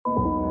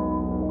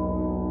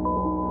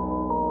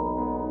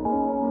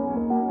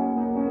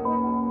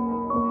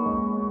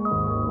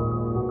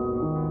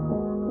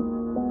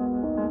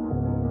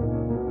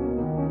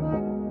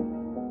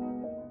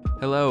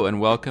Hello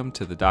and welcome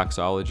to the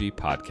Doxology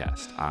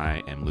Podcast.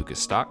 I am Lucas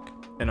Stock.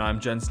 And I'm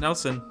Jen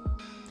Snelson.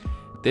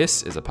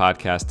 This is a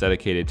podcast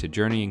dedicated to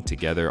journeying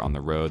together on the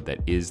road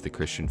that is the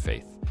Christian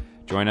faith.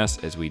 Join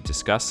us as we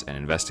discuss and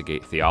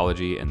investigate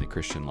theology and the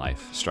Christian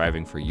life,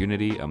 striving for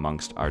unity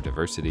amongst our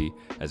diversity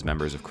as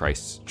members of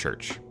Christ's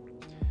church.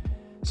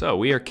 So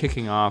we are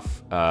kicking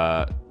off,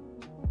 I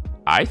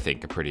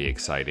think, a pretty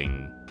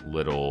exciting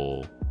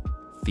little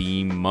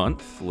theme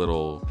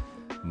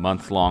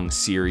month-long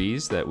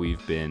series that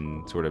we've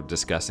been sort of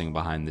discussing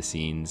behind the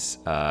scenes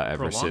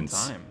ever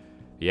since. Time.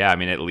 Yeah, I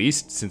mean, at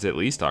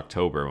least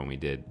October when we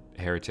did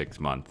Heretics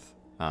Month.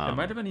 It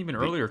might have been even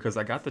earlier because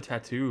I got the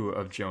tattoo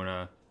of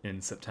Jonah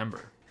in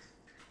September.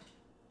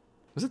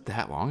 Was it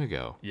that long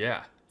ago?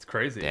 Yeah, it's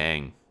crazy.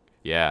 Dang.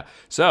 Yeah.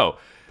 So,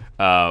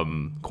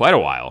 quite a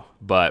while,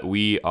 but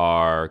we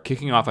are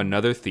kicking off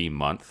another theme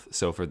month.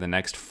 So for the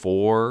next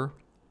 4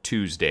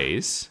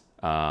 Tuesdays,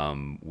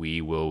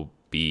 we will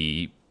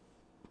be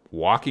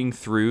walking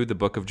through the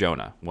book of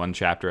Jonah, one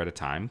chapter at a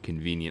time,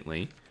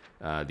 conveniently.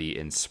 The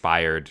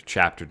inspired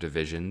chapter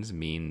divisions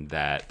mean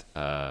that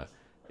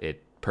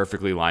it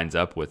perfectly lines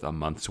up with a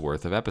month's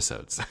worth of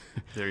episodes.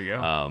 There you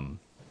go.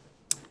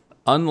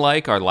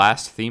 Unlike our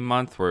last theme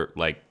month, where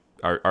like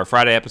our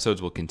Friday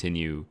episodes will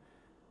continue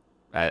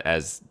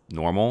as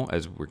normal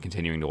as we're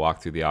continuing to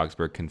walk through the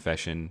Augsburg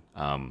Confession,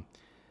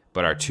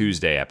 but our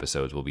Tuesday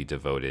episodes will be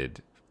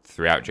devoted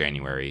throughout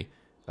January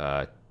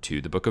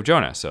to the book of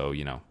Jonah. So,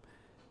 you know,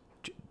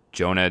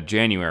 Jonah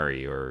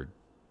January or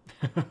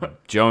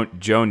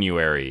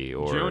Jonuary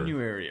or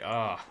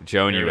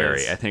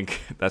Jonuary. I think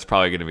that's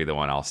probably going to be the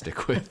one I'll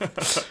stick with.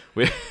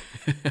 I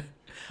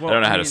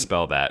don't know how to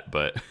spell that,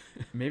 but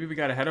maybe we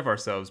got ahead of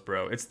ourselves,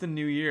 bro. It's the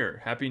new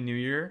year. Happy New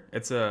Year.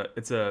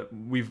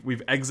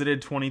 We've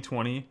exited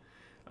 2020.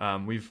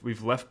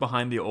 We've left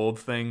behind the old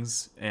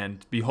things,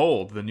 and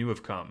behold, the new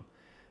have come.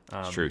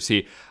 It's true.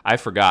 See, I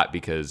forgot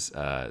because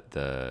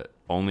the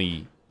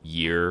only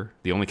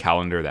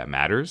calendar that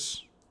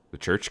matters, the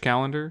church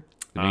calendar,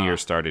 the new year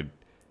started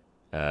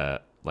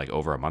like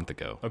over a month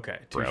ago. Okay,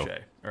 touche. All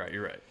right,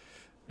 you're right.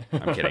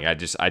 I'm kidding. I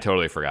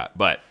totally forgot.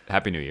 But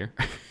Happy New Year.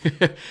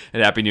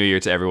 And Happy New Year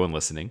to everyone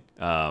listening.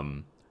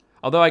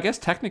 Although I guess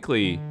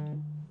technically,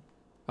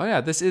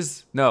 this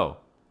isn't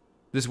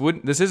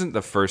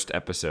the first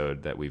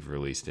episode that we've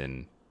released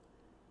in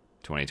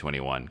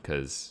 2021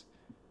 because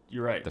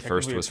you're right. The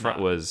first was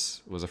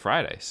a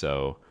Friday.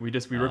 So we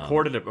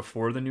recorded it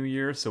before the new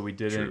year, so we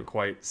didn't true.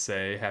 quite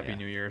say Happy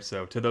New Year.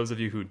 So to those of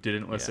you who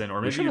didn't listen,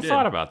 or maybe we should have did,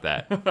 thought about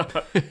that.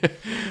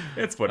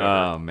 It's whatever.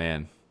 Oh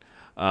man.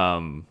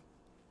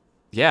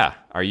 Yeah.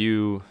 Are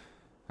you?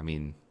 I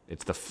mean,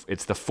 it's the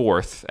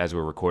 4th as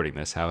we're recording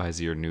this. How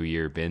has your new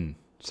year been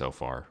so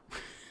far?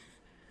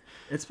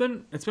 It's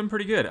been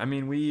pretty good. I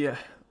mean,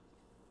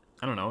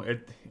 I don't know.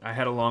 I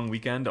had a long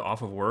weekend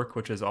off of work,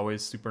 which is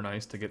always super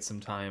nice to get some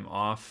time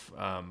off.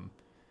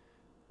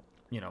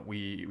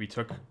 We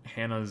took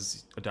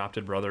Hannah's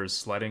adopted brother's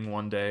sledding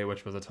one day,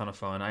 which was a ton of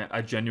fun.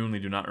 I genuinely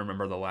do not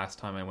remember the last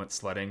time I went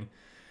sledding.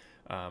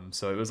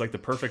 So it was like the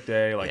perfect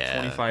day,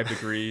 25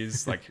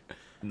 degrees, like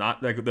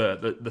not like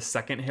the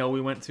second hill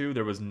we went to,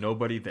 there was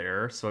nobody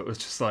there. So it was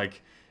just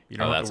like, you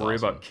don't have to worry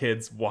about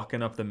kids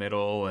walking up the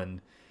middle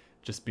and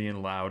just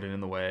being loud and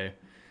in the way.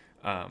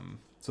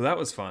 So that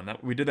was fun.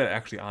 We did that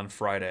actually on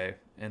Friday,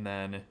 and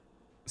then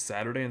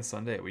Saturday and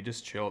Sunday we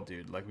just chilled,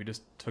 dude. Like we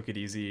just took it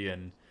easy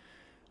and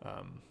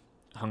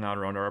hung out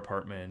around our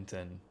apartment,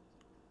 and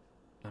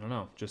I don't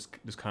know, just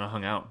kind of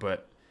hung out.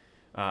 But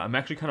I'm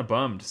actually kind of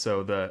bummed.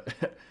 So the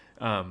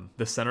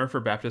Center for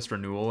Baptist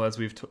Renewal, as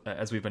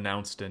we've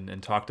announced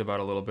and talked about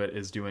a little bit,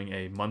 is doing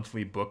a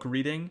monthly book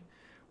reading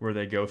where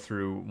they go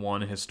through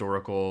one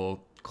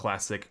historical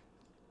classic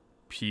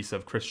piece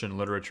of Christian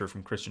literature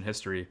from Christian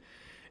history.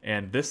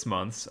 And this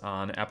month's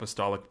on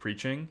apostolic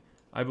preaching,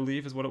 I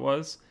believe is what it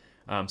was.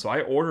 So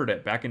I ordered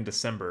it back in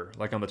December,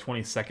 like on the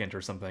 22nd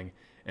or something.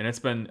 And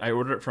I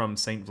ordered it from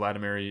St.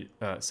 Vladimir's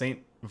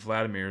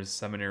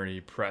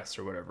Seminary Press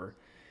or whatever.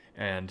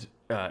 And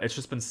it's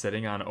just been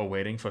sitting on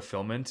awaiting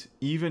fulfillment,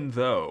 even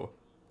though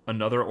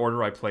another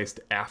order I placed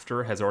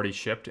after has already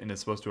shipped and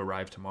is supposed to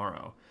arrive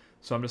tomorrow.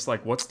 So I'm just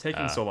like, what's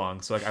taking so long?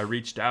 So like I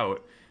reached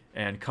out,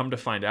 and come to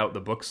find out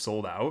the book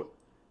sold out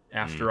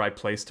after I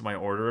placed my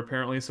order,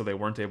 apparently, so they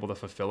weren't able to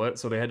fulfill it.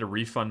 So they had to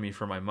refund me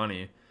for my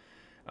money.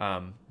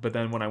 But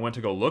then when I went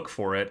to go look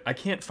for it, I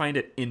can't find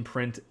it in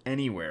print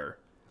anywhere.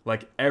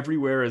 Like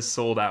everywhere is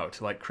sold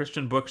out. Like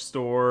Christian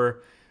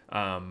Bookstore,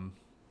 I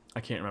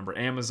can't remember,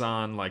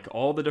 Amazon, like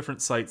all the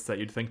different sites that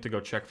you'd think to go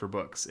check for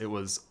books. It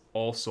was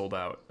all sold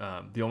out.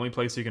 The only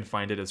place you can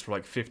find it is for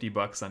like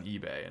 $50 on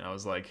eBay. And I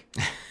was like,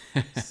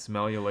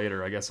 smell you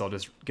later. I guess I'll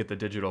just get the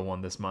digital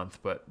one this month.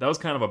 But that was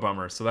kind of a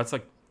bummer. So that's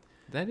like,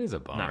 that is a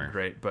bummer. Not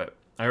great, but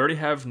I already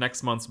have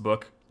next month's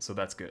book, so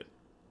that's good.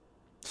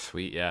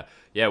 Sweet, yeah.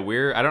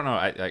 I don't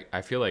know,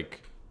 I feel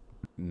like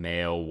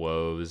male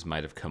woes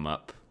might have come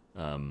up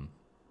in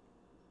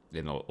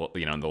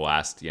the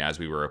last, as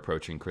we were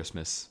approaching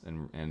Christmas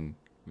and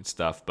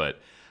stuff,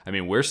 but I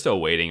mean, we're still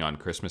waiting on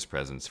Christmas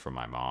presents from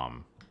my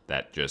mom.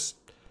 That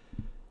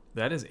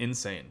is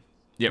insane.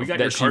 Yeah, we got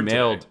that your card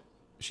today.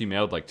 She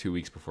mailed like 2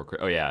 weeks before.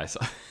 Oh yeah, I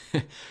saw.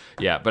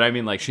 Yeah, but I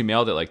mean, like she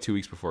mailed it like 2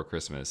 weeks before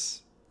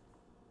Christmas.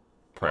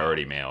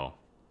 Priority mail.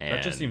 And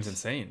that just seems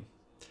insane.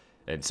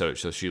 And so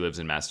she lives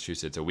in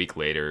Massachusetts. A week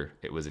later,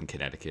 it was in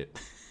Connecticut.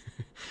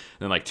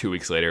 Then like 2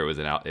 weeks later,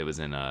 it was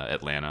in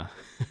Atlanta,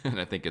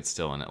 and I think it's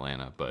still in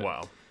Atlanta. But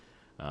wow,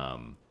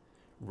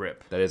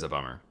 rip. That is a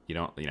bummer.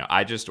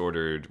 I just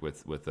ordered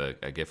with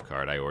a gift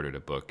card. I ordered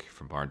a book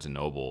from Barnes and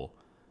Noble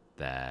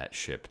that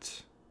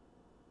shipped.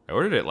 I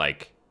ordered it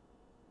like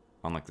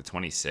on like the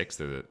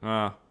 26th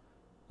I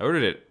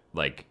ordered it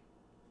like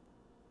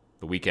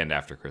the weekend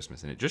after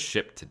Christmas, and it just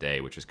shipped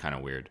today, which is kind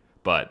of weird.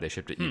 But they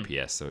shipped it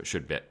UPS, so it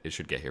should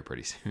get here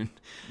pretty soon.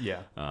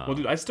 Yeah. Well,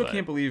 dude, I still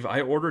can't believe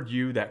I ordered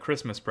you that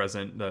Christmas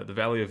present, the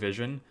Valley of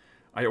Vision.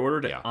 I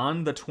ordered it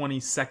on the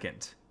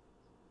 22nd.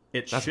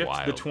 That's shipped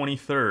wild. The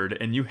 23rd,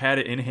 and you had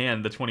it in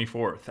hand the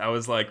 24th. I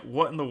was like,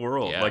 what in the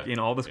world? Yeah. Like, in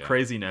all this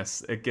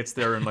craziness, it gets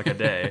there in like a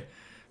day.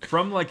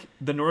 From like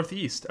the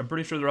Northeast. I'm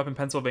pretty sure they're up in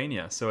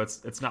Pennsylvania, so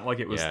it's not like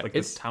it was like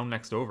this town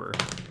next over.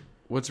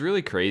 What's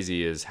really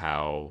crazy is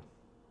how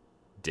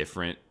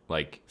different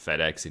like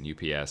FedEx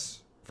and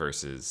UPS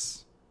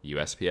versus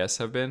USPS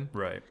have been.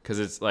 Right. Because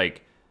it's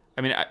like,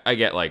 I mean, I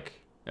get like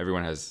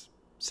everyone has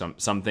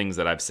some things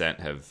that I've sent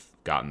have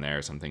gotten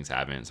there, some things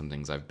haven't, some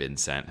things I've been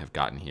sent have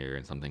gotten here,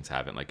 and some things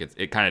haven't. Like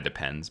it kind of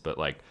depends, but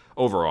like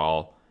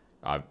overall,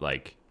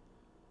 like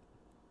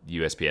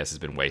USPS has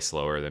been way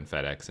slower than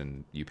FedEx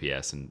and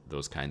UPS and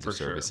those kinds of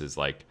services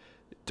like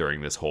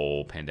during this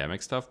whole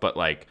pandemic stuff. But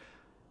like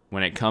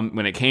when it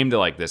came to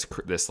like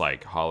this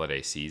like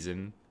holiday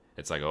season,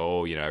 it's like,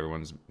 oh,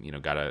 everyone's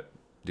gotta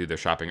do their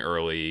shopping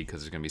early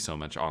because there's gonna be so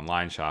much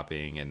online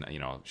shopping and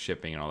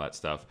shipping and all that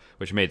stuff,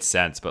 which made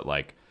sense. But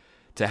like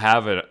to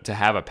have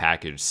a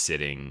package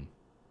sitting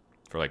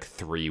for like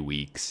 3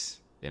 weeks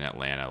in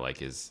Atlanta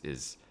like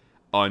is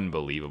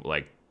unbelievable.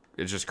 Like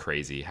it's just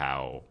crazy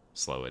how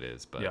slow it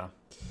is. But yeah,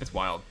 it's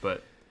wild.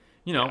 But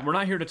we're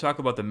not here to talk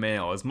about the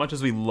mail as much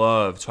as we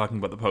love talking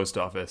about the post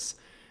office.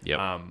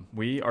 Yep.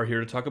 We are here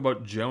to talk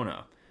about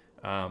Jonah.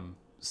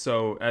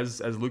 So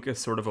as Lucas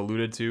sort of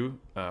alluded to,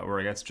 or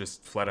I guess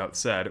just flat out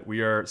said,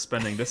 we are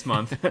spending this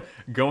month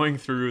going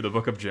through the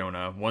book of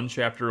Jonah, one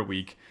chapter a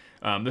week.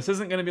 This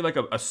isn't going to be like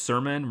a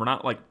sermon. We're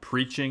not like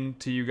preaching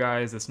to you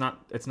guys. It's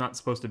not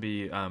supposed to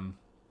be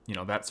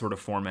that sort of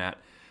format.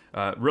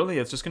 Really,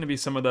 it's just going to be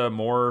some of the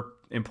more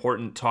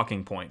important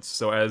talking points.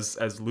 So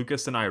as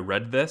Lucas and I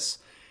read this,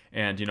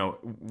 and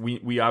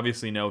we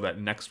obviously know that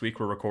next week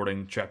we're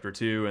recording chapter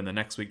 2, and the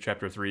next week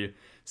chapter 3.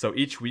 So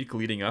each week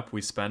leading up,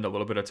 we spend a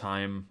little bit of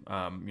time.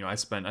 I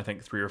spent I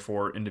think 3 or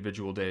 4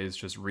 individual days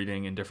just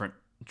reading in different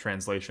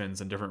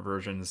translations and different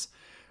versions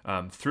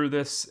through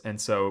this. And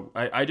so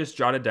I just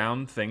jotted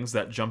down things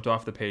that jumped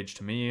off the page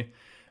to me.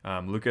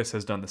 Lucas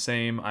has done the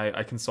same.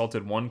 I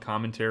consulted one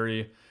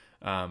commentary.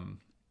 And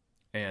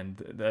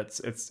it's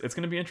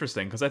going to be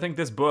interesting because I think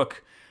this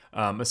book,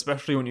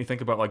 especially when you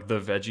think about like the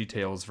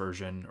VeggieTales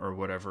version or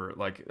whatever,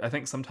 like I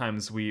think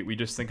sometimes we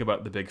just think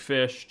about the big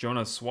fish,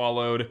 Jonah's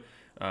swallowed,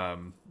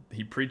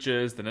 he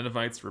preaches, the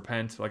Ninevites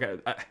repent. Like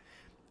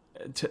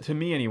to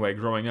me anyway,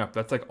 growing up,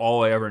 that's like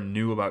all I ever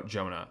knew about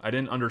Jonah. I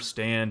didn't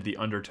understand the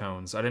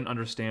undertones. I didn't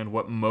understand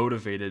what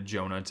motivated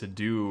Jonah to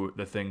do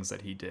the things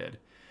that he did.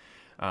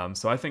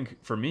 So I think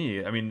for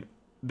me, I mean,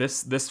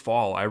 this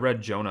fall, I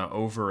read Jonah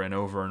over and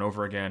over and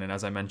over again, and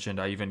as I mentioned,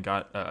 I even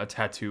got a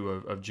tattoo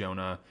of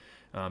Jonah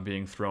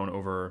being thrown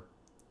over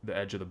the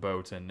edge of the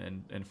boat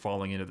and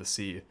falling into the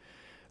sea.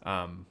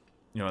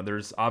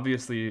 There's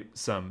obviously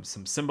some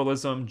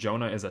symbolism.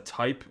 Jonah is a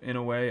type, in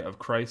a way, of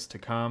Christ to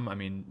come. I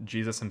mean,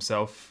 Jesus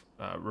himself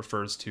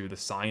refers to the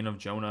sign of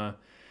Jonah.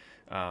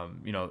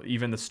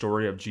 Even the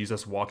story of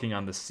Jesus walking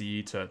on the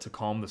sea to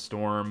calm the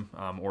storm,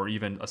 or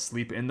even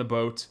asleep in the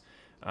boat.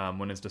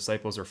 When his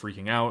disciples are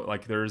freaking out,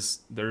 like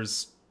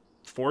there's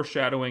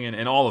foreshadowing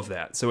and all of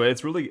that. So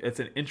it's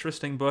an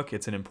interesting book.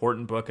 It's an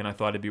important book, and I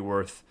thought it'd be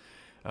worth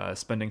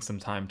spending some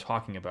time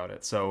talking about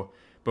it. So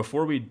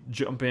before we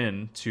jump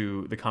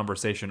into the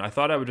conversation, I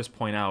thought I would just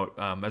point out,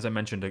 as I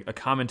mentioned, a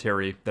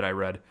commentary that I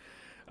read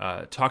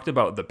talked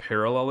about the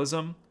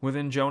parallelism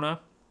within Jonah.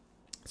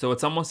 So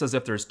it's almost as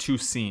if there's 2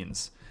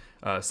 scenes.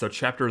 So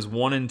chapters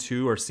 1 and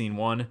 2 are scene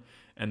 1,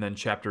 and then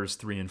chapters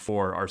 3 and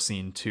 4 are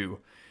scene 2.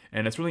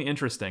 And it's really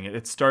interesting.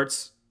 It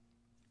starts,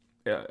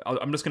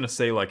 I'm just going to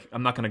say, like,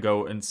 I'm not going to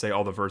go and say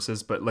all the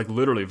verses, but like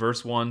literally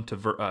verse 1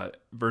 to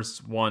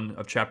verse 1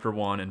 of chapter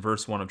 1 and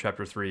verse 1 of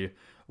chapter 3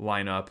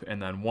 line up,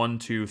 and then 1,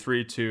 2,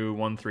 3, 2,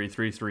 1, 3,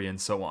 3, 3, and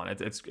so on.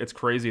 It's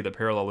crazy, the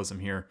parallelism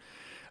here.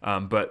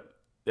 But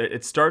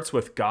it starts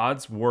with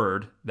God's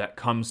word that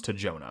comes to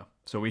Jonah.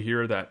 So we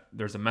hear that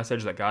there's a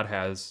message that God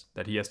has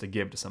that he has to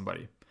give to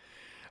somebody.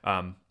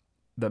 And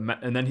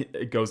then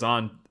it goes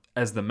on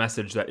as the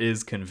message that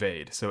is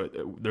conveyed. So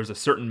there's a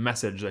certain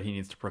message that he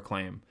needs to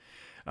proclaim.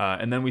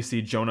 And then we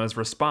see Jonah's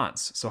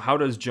response. So how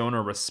does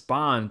Jonah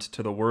respond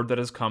to the word that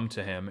has come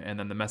to him and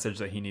then the message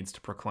that he needs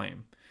to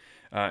proclaim?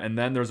 And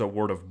then there's a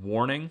word of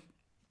warning.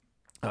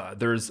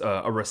 There's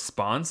a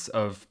response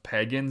of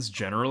pagans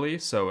generally.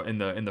 So in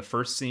the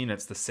first scene,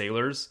 it's the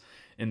sailors.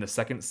 In the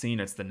second scene,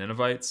 it's the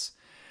Ninevites.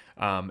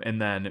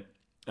 And then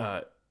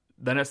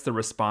it's the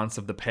response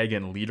of the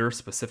pagan leader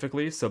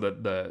specifically. So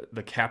that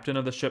the captain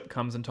of the ship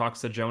comes and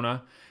talks to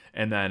Jonah.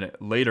 And then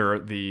later,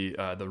 the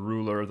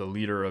ruler, the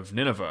leader of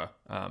Nineveh,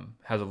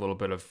 has a little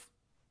bit of,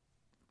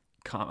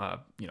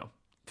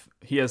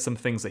 he has some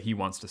things that he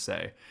wants to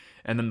say.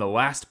 And then the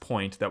last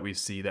point that we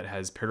see that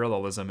has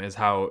parallelism is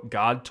how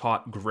God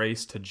taught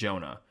grace to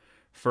Jonah,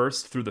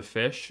 first through the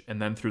fish and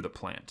then through the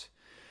plant.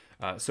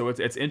 So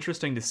it's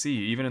interesting to see,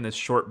 even in this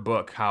short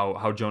book,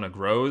 how Jonah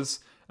grows,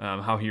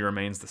 how he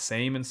remains the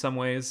same in some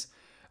ways.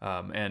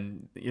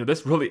 And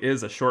this really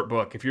is a short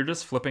book. If you're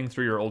just flipping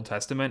through your Old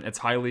Testament, it's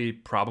highly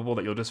probable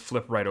that you'll just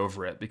flip right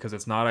over it because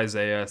it's not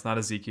Isaiah, it's not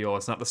Ezekiel,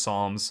 it's not the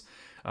Psalms.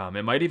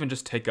 It might even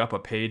just take up a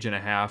page and a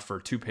half or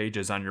 2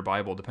 pages on your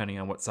Bible, depending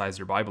on what size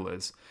your Bible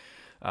is.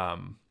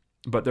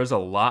 But there's a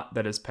lot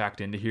that is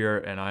packed into here,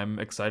 and I'm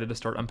excited to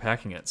start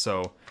unpacking it.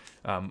 So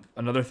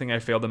another thing I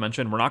failed to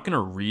mention, we're not going to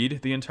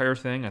read the entire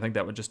thing. I think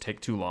that would just take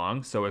too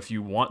long. So if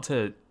you want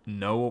to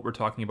know what we're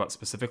talking about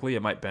specifically,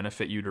 it might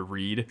benefit you to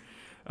read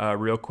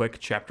real quick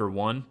chapter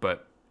 1.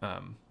 But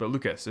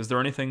Lucas, is there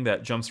anything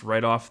that jumps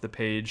right off the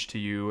page to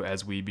you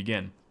as we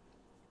begin?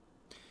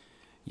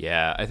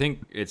 Yeah, I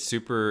think it's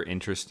super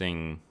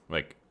interesting.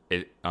 Like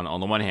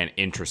on the one hand,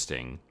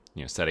 interesting,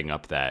 setting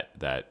up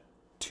that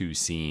 2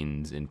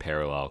 scenes in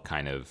parallel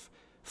kind of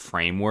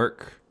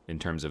framework in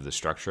terms of the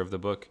structure of the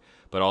book,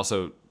 but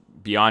also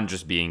beyond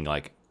just being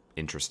like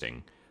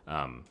interesting.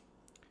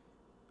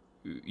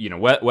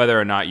 Whether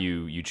or not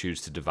you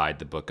choose to divide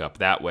the book up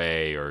that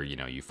way, or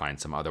you find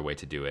some other way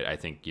to do it, I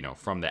think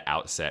from the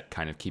outset,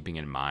 kind of keeping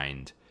in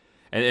mind,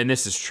 and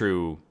this is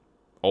true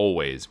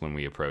always when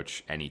we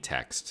approach any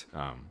text,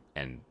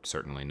 and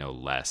certainly no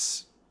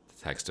less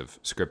the text of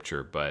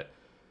Scripture, but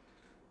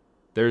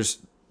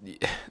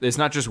it's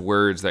not just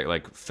words that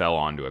like fell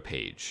onto a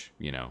page,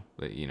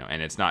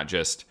 and it's not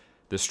just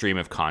the stream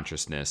of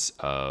consciousness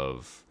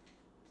of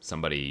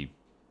somebody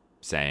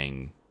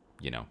saying,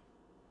 oh,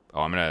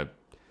 I'm going to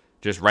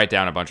just write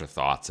down a bunch of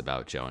thoughts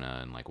about Jonah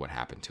and like what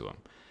happened to him.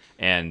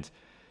 And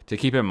to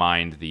keep in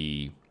mind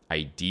the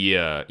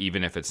idea,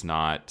 even if it's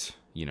not,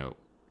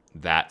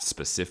 that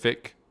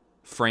specific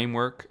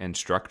framework and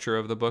structure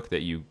of the book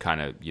that you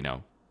kind of,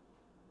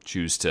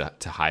 choose to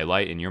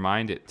highlight in your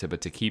mind,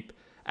 but to keep,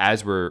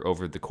 as we're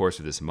over the course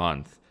of this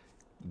month,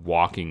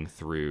 walking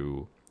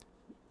through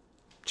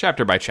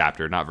chapter by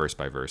chapter, not verse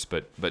by verse,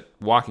 but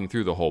walking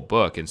through the whole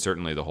book and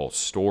certainly the whole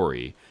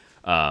story,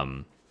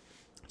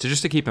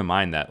 to keep in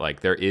mind that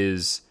like there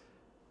is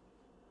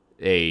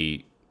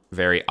a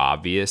very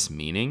obvious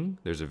meaning,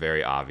 there's a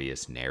very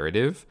obvious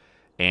narrative,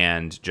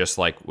 and just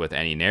like with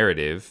any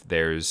narrative,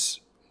 there's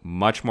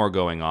much more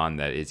going on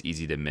that is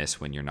easy to miss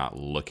when you're not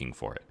looking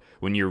for it.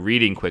 When you're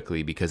reading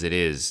quickly because it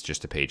is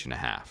just a page and a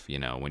half,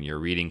 when you're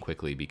reading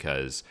quickly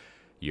because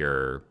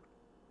you're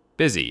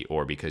busy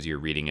or because you're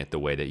reading it the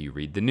way that you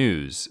read the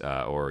news,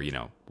 or,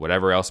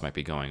 whatever else might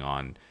be going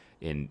on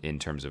in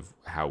terms of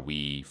how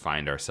we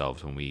find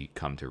ourselves when we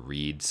come to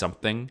read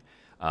something.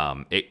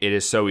 It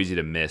is so easy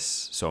to miss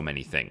so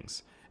many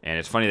things. And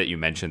it's funny that you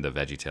mentioned the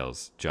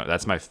VeggieTales.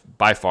 That's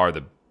by far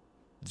the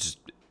just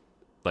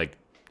like,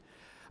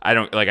 I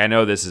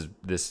know this,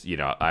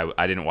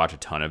 I didn't watch a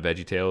ton of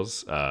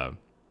VeggieTales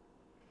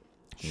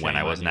when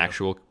I was an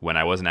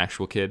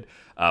actual kid.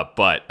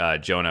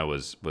 But Jonah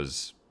was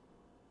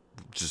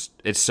just,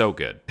 it's so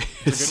good.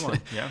 It's a good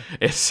one. Yeah.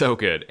 It's so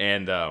good.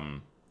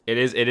 And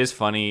it is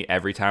funny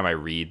every time I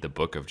read the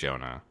book of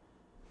Jonah.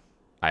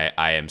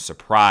 I am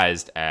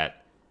surprised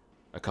at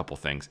a couple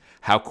things.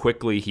 How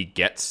quickly he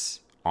gets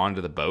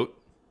onto the boat,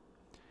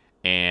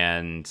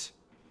 and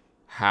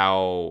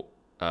how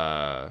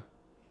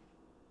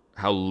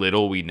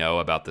little we know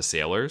about the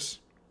sailors,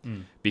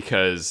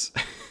 because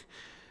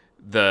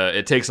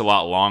it takes a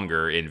lot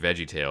longer in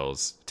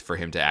VeggieTales for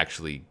him to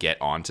actually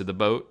get onto the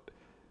boat,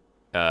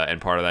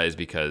 and part of that is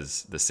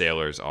because the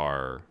sailors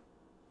are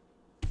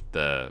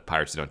the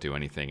pirates who don't do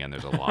anything, and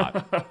there's a lot,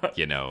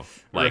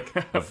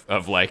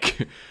 of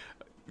like.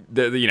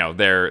 They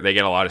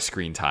get a lot of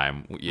screen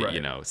time,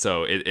 Right.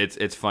 So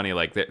it's funny.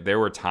 Like there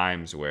were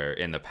times where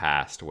in the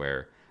past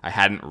where I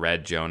hadn't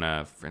read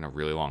Jonah in a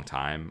really long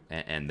time,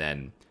 and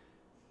then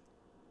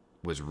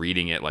was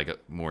reading it like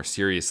more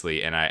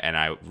seriously, and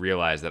I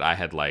realized that I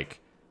had like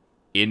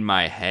in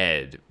my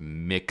head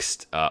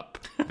mixed up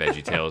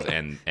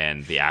VeggieTales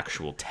and the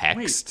actual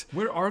text. Wait,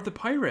 where are the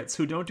pirates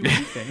who don't do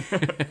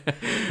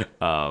anything?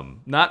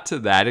 Not to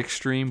that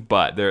extreme,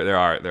 but there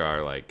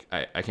are like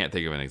I can't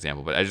think of an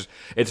example, but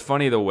it's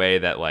funny the way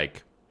that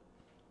like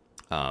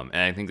and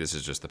I think this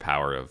is just the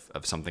power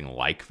of something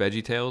like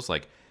VeggieTales.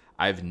 Like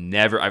I've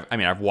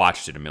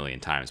watched it a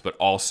million times, but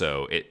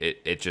also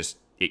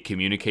it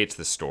communicates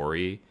the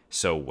story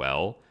so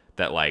well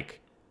that like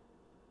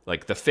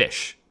the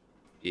fish,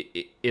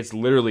 it's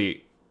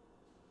literally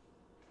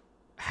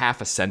half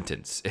a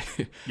sentence.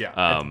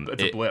 Yeah,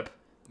 it's a blip.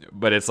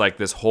 but it's like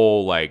this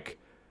whole like,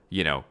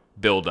 you know,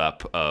 build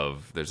up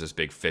of there's this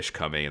big fish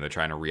coming and they're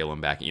trying to reel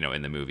him back, you know,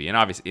 in the movie. And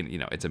obviously, you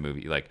know, it's a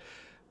movie. Like,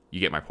 you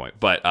get my point.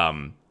 But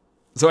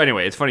so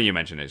anyway, it's funny you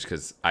mention it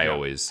because I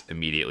always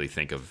immediately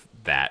think of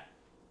that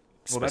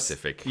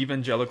specific. That's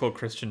evangelical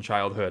Christian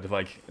childhood.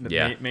 Like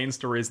the main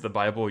story is the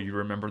Bible. You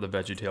remember the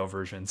VeggieTale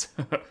versions.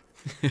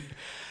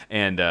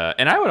 And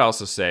I would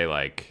also say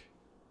like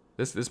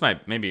this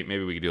might maybe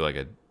we could do like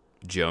a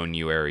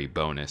Jonuary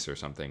bonus or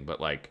something.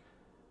 But like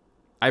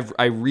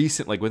I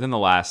recently, like within the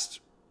last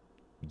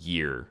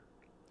year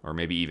or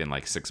maybe even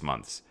like 6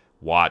 months,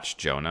 watched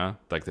Jonah,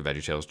 like the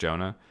VeggieTales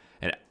Jonah,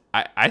 and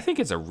I think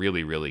it's a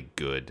really, really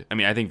good. I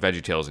mean, I think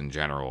VeggieTales in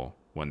general,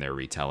 when they're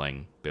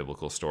retelling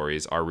biblical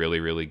stories, are really,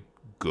 really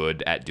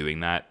good at doing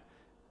that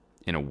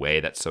in a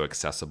way that's so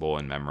accessible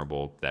and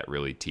memorable that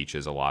really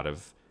teaches a lot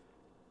of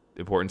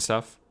important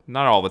stuff.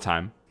 Not all the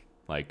time.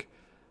 Like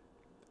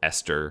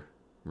Esther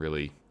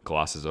really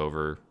glosses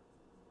over,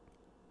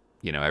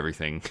 you know,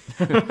 everything,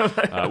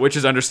 which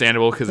is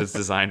understandable because it's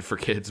designed for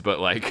kids. But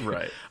like,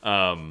 right.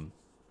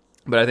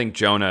 But I think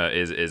Jonah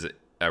is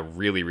a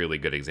really, really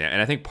good example,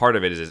 and I think part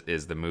of it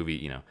is the movie.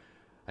 You know,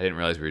 I didn't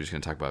realize we were just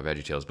going to talk about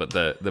VeggieTales, but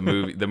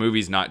the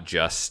movie's not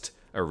just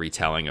a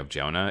retelling of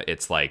Jonah.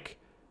 It's like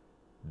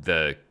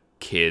the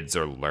kids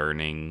are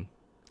learning,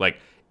 like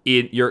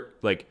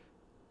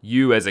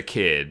you as a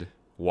kid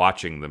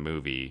watching the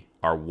movie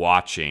are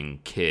watching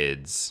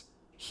kids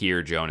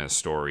hear Jonah's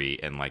story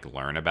and like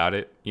learn about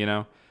it, you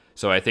know?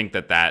 So I think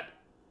that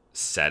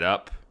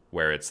setup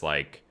where it's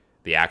like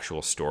the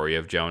actual story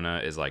of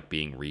Jonah is like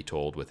being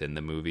retold within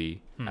the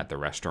movie at the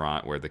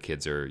restaurant where the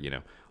kids are, you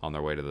know, on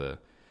their way to the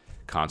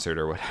concert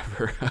or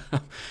whatever.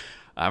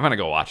 I'm gonna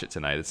go watch it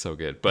tonight. It's so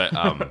good. But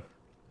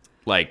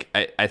like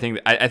I think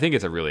it's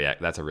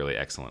that's a really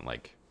excellent,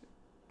 like,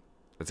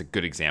 that's a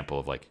good example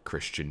of like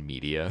Christian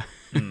media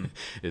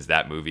is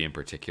that movie in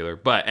particular.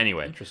 But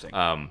anyway, interesting.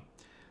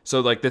 So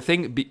like that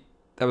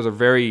was a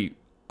very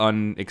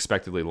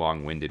unexpectedly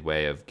long-winded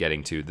way of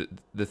getting to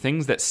the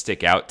things that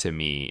stick out to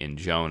me in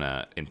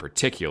Jonah in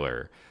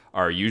particular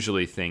are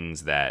usually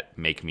things that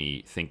make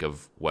me think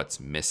of what's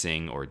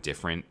missing or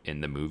different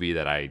in the movie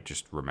that I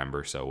just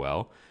remember so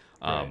well.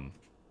 Right.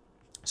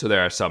 So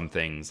there are some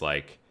things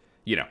like,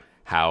 you know,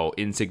 how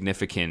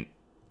insignificant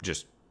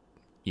just,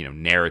 you know,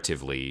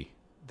 narratively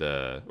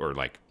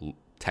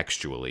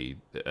textually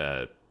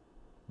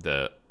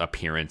the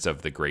appearance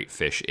of the great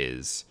fish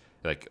is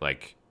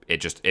like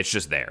it's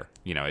just there,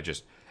 you know,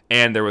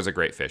 and there was a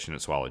great fish and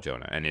it swallowed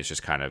Jonah, and it's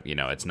just kind of, you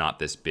know, it's not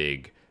this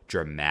big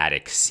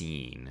dramatic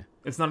scene.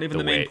 It's not even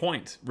the main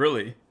point,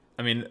 really.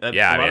 I mean, a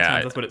lot of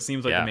times that's what it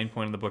seems like the main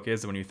point of the book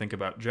is when you think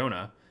about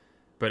Jonah,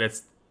 but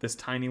it's this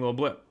tiny little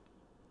blip.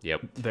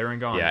 Yep. There and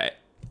gone. Yeah,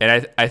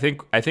 and I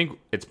think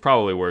it's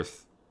probably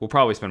worth. We'll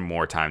probably spend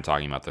more time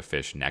talking about the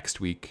fish next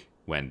week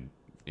when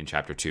in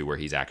chapter 2 where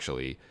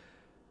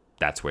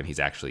that's when he's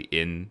actually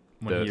in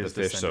the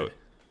fish. So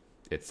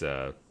it's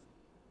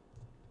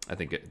I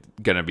think it's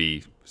gonna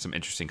be some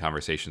interesting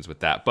conversations with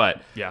that.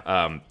 But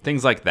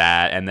things like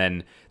that, and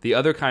then the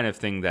other kind of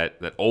thing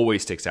that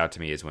always sticks out to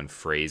me is when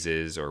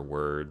phrases or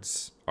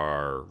words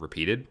are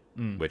repeated,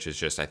 which is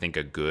just, I think,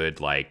 a good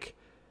like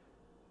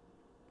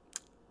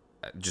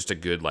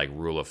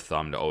rule of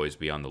thumb to always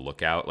be on the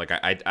lookout. Like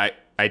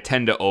I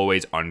tend to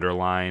always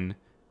underline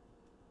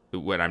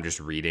when I'm just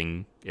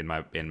reading in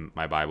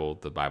my Bible,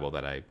 the Bible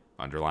that I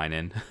underline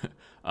in.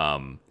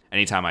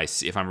 Anytime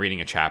if I'm reading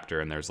a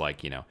chapter and there's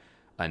like, you know,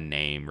 a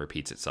name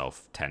repeats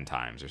itself 10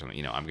 times or something,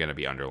 you know, I'm going to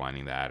be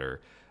underlining that, or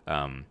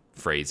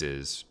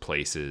phrases,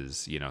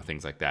 places, you know,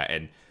 things like that.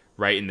 And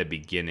right in the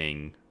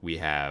beginning we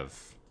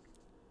have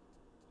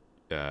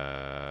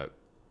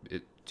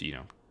you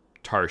know,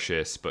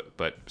 Tarshish,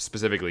 but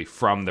specifically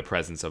from the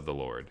presence of the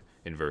Lord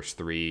in verse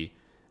 3,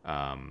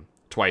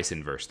 twice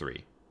in verse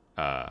 3.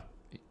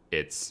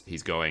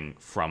 He's going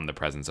from the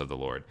presence of the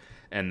Lord.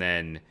 And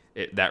then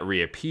that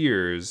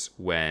reappears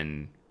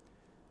when,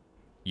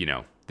 you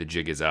know, the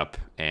jig is up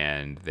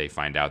and they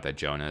find out that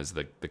Jonah is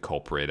the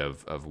culprit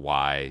of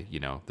why, you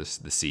know, the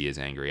sea is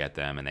angry at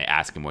them, and they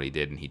ask him what he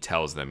did, and he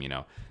tells them, you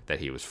know, that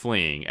he was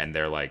fleeing, and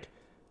they're like,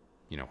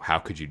 you know, how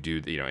could you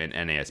do, you know, in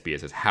NASB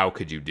it says, how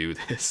could you do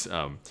this?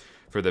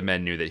 For the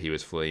men knew that he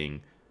was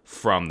fleeing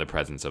from the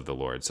presence of the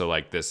Lord. So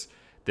like this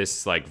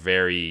like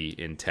very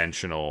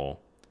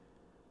intentional,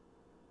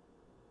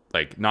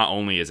 like, not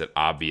only is it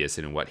obvious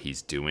in what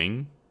he's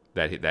doing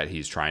that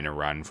he's trying to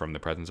run from the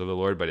presence of the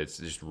Lord, but it's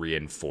just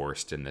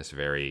reinforced in this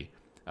very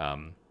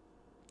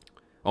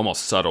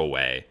almost subtle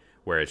way,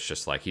 where it's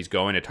just like he's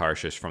going to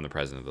Tarshish from the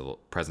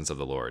presence of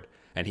the Lord,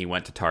 and he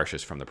went to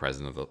Tarshish from the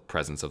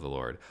presence of the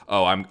Lord.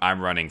 Oh,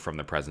 I'm running from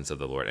the presence of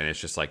the Lord, and it's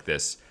just like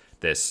this,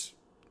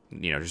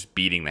 you know, just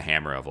beating the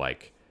hammer of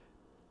like,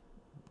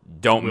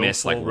 don't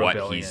miss like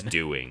what he's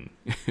doing.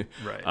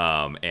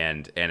 Right.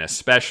 And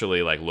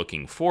especially like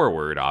looking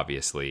forward,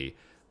 obviously,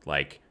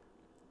 like,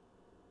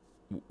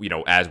 you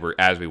know, as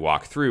we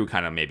walk through,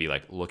 kind of maybe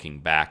like looking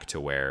back to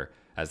where,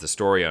 as the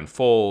story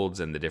unfolds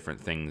and the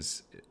different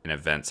things and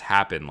events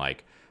happen,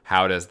 like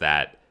how does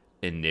that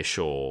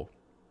initial,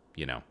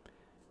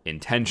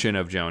 intention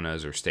of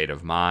Jonah's or state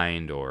of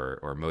mind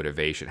or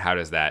motivation. How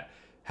does that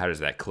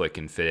click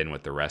and fit in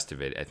with the rest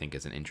of it? I think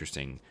is an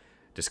interesting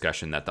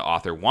discussion that the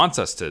author wants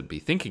us to be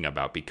thinking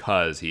about,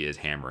 because he is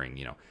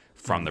hammering,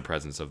 from the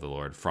presence of the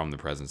Lord, from the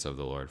presence of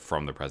the Lord,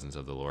 from the presence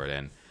of the Lord.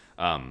 And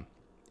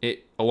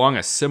it along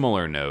a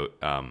similar note,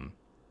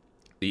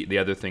 the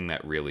other thing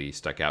that really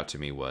stuck out to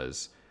me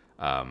was,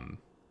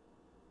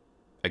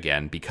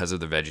 again, because of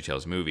the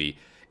VeggieTales movie.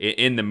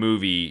 In the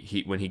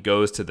movie, when he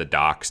goes to the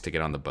docks to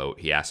get on the boat,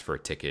 he asks for a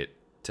ticket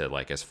to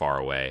as far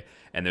away,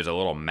 and there's a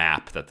little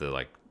map that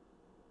the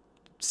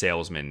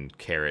salesman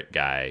carrot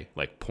guy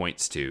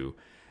points to,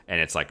 and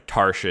it's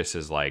Tarshish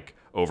is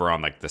over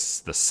on the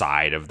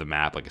side of the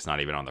map, it's not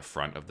even on the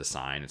front of the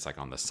sign, it's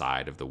on the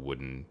side of the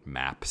wooden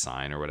map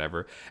sign or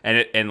whatever,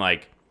 and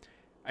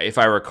if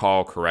I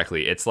recall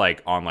correctly, it's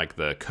on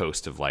the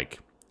coast of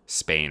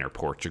Spain or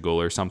Portugal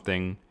or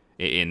something,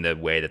 in the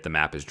way that the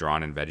map is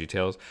drawn in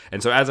VeggieTales.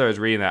 And so as I was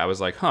reading that, I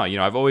was like,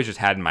 I've always just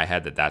had in my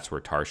head that that's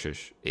where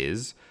Tarshish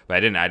is, but I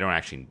don't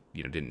actually,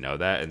 didn't know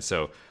that. And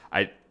so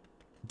I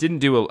didn't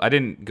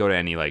go to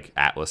any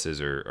atlases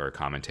or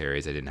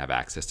commentaries. I didn't have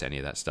access to any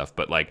of that stuff,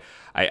 but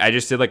I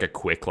just did a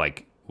quick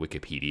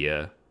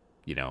Wikipedia,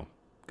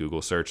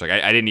 Google search.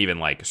 I didn't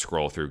even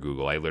scroll through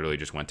Google. I literally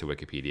just went to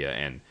Wikipedia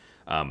and,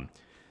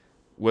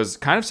 was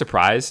kind of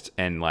surprised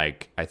and I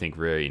think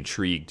really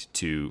intrigued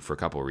for a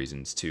couple of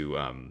reasons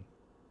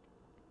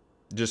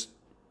just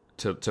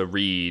to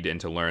read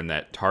and to learn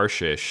that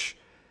Tarshish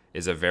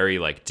is a very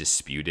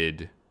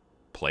disputed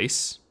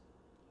place.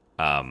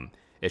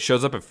 It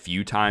shows up a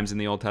few times in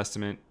the Old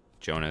Testament.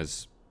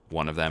 Jonah's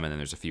one of them, and then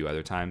there's a few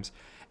other times,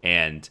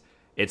 and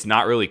it's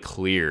not really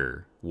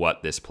clear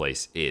what this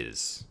place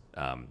is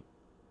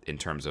in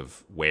terms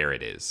of where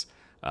it is.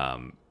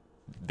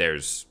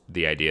 There's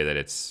the idea that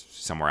it's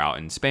somewhere out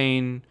in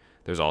Spain.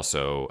 There's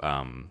also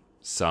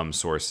some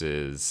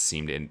sources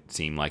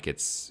seem like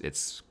it's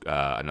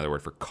another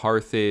word for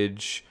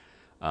Carthage,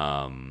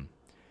 and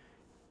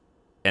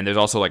there's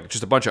also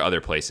just a bunch of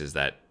other places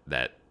that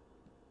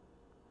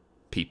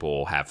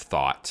people have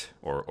thought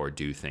or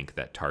do think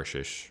that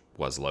Tarshish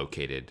was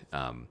located.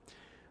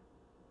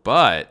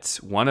 But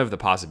one of the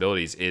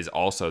possibilities is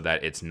also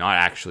that it's not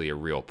actually a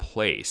real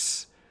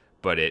place,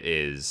 but it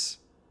is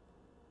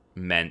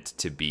meant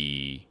to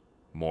be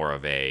more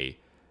of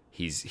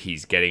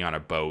he's getting on a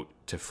boat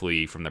to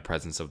flee from the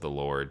presence of the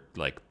Lord,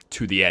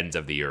 to the ends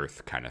of the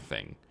earth kind of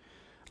thing.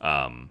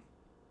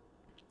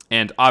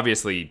 And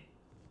obviously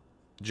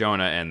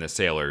Jonah and the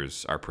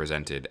sailors are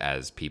presented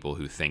as people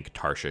who think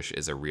Tarshish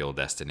is a real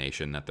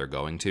destination that they're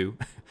going to.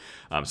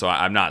 So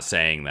I'm not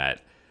saying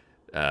that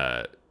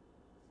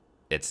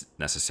it's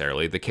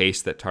necessarily the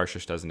case that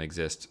Tarshish doesn't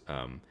exist.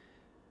 I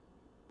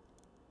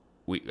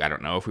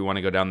don't know if we want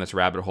to go down this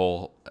rabbit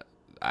hole.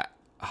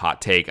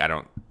 Hot take, I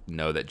don't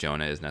know that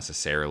Jonah is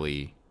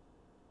necessarily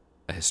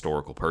a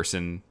historical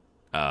person.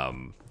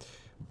 And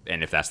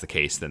if that's the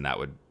case, then that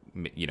would,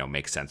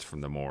 make sense from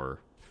the more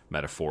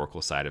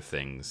metaphorical side of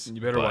things.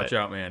 You better watch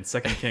out, man. 2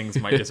 Kings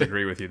might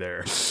disagree with you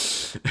there.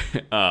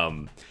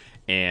 I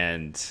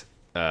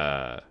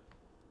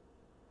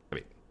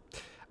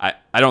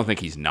don't think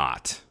he's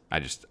not. I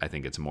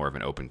think it's more of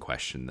an open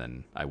question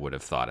than I would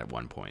have thought at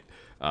one point.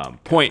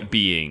 Point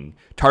being,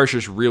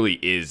 Tarshish really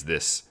is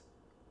this.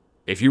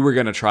 If you were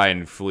going to try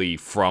and flee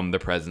from the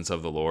presence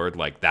of the Lord,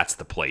 that's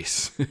the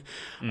place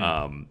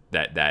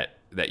that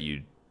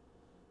you'd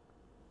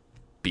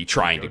be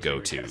trying to go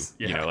to.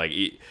 Yeah.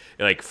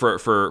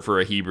 For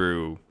a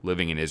Hebrew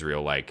living in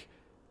Israel,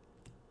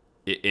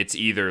 it's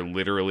either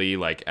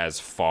literally as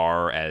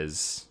far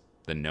as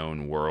the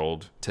known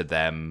world to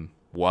them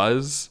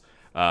was,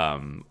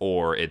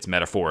 or it's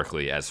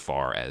metaphorically as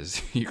far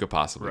as you could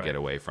possibly get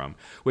away from.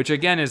 Which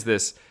again is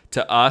this,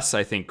 to us,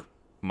 I think,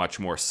 much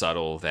more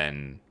subtle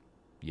than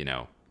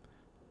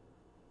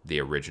the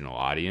original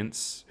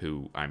audience,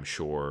 who I'm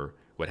sure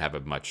would have a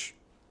much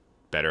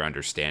better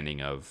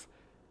understanding of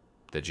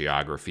the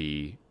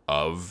geography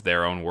of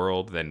their own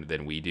world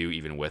than we do,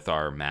 even with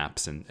our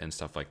maps and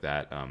stuff like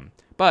that.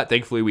 But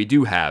thankfully we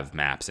do have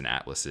maps and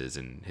atlases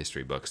and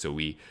history books. So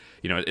we,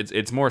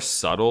 it's more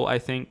subtle, I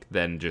think,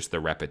 than just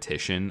the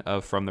repetition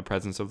of from the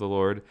presence of the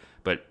Lord.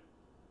 But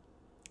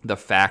the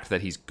fact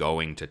that he's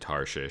going to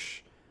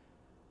Tarshish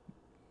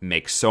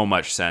makes so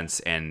much sense,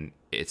 and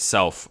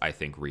itself, I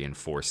think,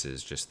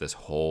 reinforces just this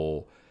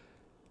whole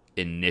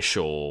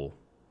initial,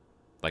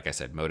 like I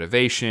said,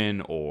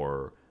 motivation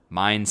or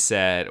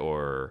mindset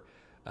or,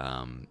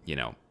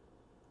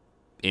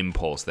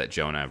 impulse that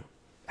Jonah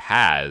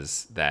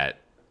has,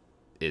 that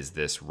is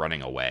this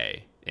running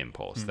away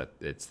impulse, that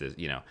it's this,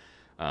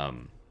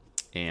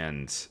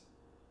 and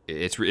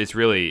it's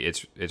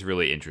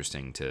really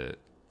interesting to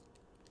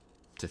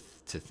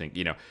think,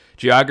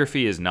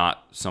 geography is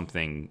not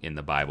something in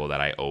the Bible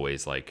that I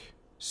always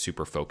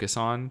super focus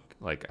on.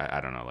 I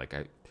don't know,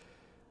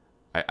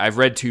 I've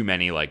read too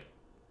many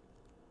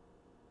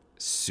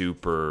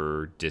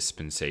super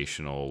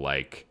dispensational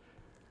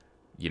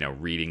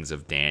readings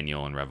of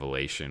Daniel and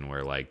Revelation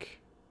where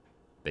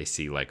they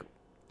see like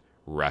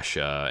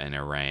Russia and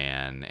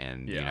Iran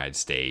and the United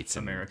States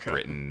and America.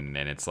 Britain,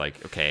 and it's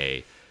like,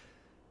 okay,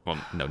 well,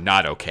 no,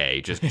 not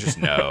okay, just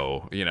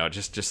no,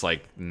 just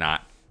like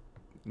not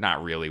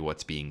really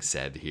what's being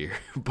said here.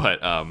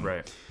 But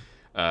Right.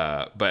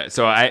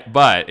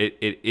 but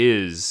it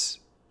is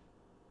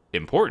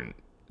important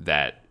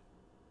that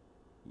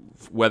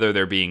whether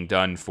they're being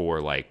done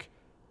for like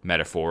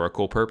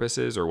metaphorical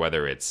purposes or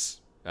whether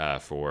it's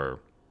for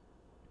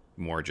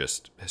more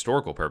just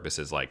historical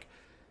purposes, like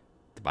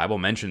the Bible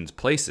mentions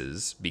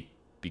places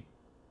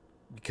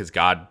because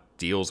God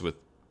deals with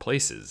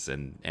places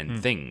and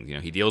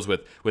things. He deals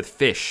with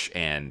fish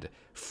and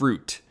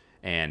fruit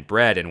and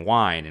bread and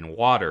wine and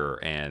water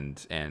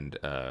and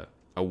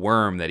a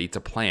worm that eats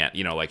a plant.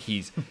 Like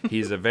he's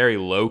a very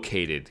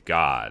located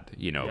God.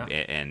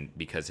 And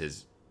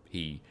because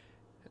he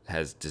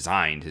has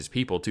designed his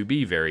people to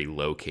be very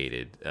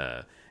located,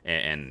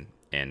 and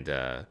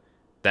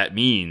that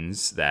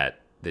means that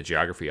the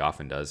geography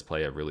often does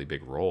play a really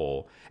big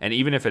role. And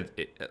even if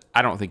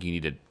I don't think you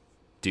need to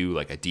do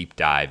like a deep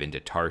dive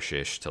into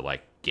Tarshish to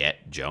like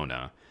get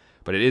Jonah,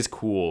 but it is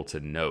cool to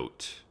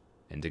note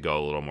and to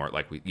go a little more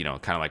like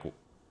kind of like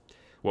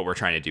what we're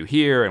trying to do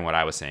here and what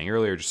I was saying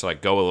earlier, just to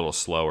like go a little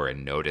slower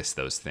and notice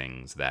those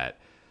things that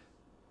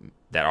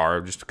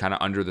are just kind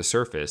of under the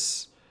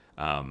surface,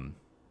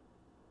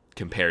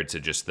 compared to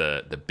just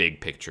the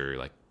big picture,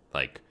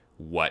 like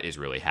what is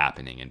really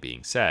happening and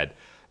being said.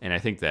 And I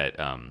think that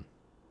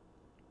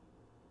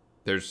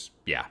there's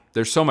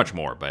so much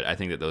more, but I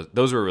think that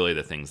those were really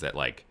the things that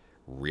like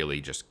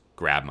really just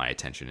grabbed my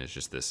attention, is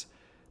just this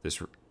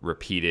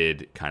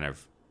repeated kind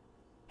of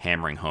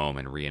hammering home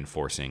and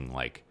reinforcing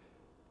like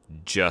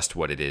just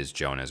what it is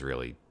Jonah's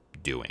really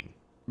doing.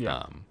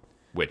 Yeah.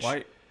 Which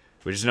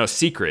is no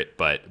secret,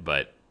 but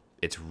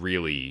it's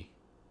really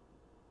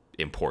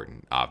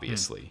important,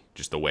 obviously,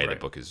 just the way the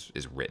book is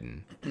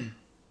written.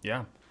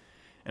 Yeah.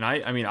 And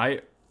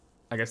I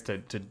guess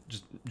to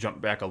just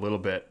jump back a little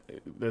bit,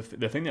 the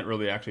thing that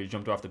really actually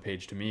jumped off the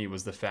page to me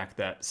was the fact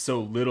that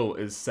so little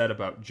is said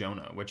about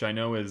Jonah, which I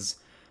know is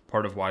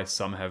part of why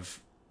some have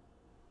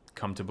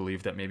come to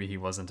believe that maybe he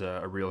wasn't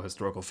a real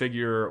historical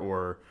figure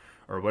or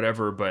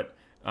whatever. But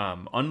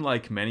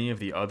unlike many of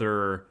the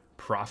other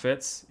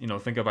prophets,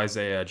 think of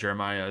Isaiah,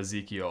 Jeremiah,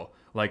 Ezekiel,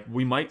 like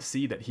we might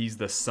see that he's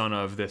the son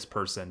of this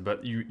person,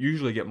 but you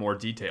usually get more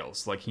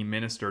details. Like he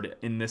ministered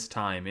in this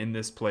time, in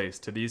this place,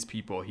 to these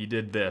people. He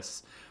did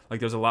this. Like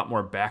there's a lot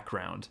more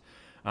background,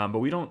 but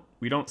we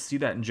don't see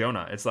that in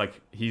Jonah. It's like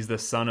he's the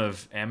son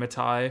of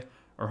Amittai,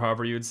 or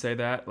however you would say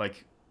that.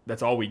 Like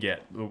that's all we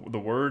get. The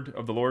word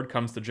of the Lord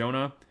comes to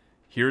Jonah.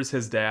 Here's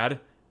his dad,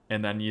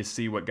 and then you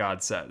see what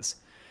God says.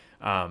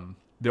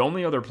 The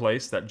only other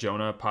place that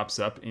Jonah pops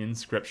up in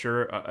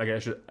Scripture,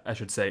 I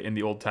should say, in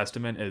the Old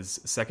Testament, is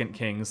 2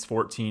 Kings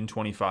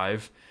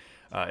 14:25.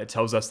 It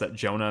tells us that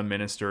Jonah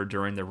ministered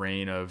during the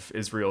reign of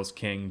Israel's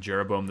king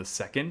Jeroboam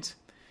II.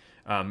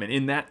 And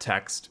in that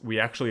text, we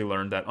actually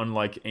learned that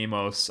unlike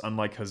Amos,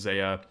 unlike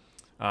Hosea,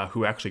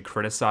 who actually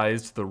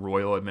criticized the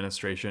royal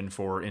administration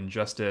for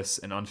injustice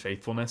and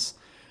unfaithfulness,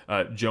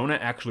 Jonah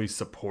actually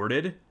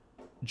supported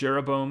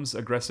Jeroboam's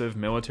aggressive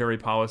military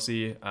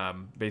policy,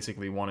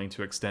 basically wanting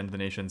to extend the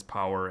nation's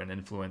power and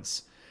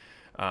influence.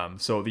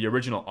 So the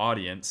original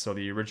audience, so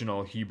the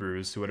original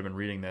Hebrews who would have been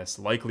reading this,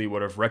 likely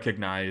would have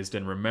recognized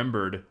and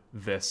remembered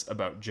this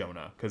about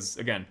Jonah. Because,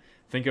 again,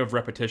 think of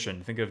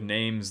repetition. Think of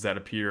names that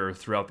appear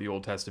throughout the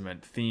Old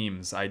Testament,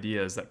 themes,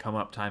 ideas that come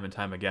up time and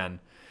time again.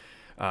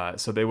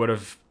 So they would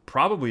have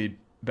probably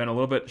been a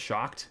little bit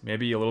shocked,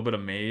 maybe a little bit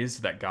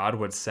amazed that God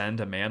would send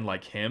a man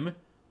like him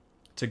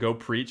to go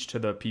preach to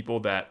the people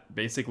that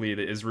basically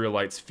the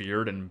Israelites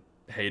feared and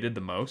hated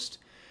the most.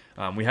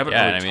 We haven't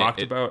really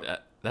talked about.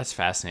 That's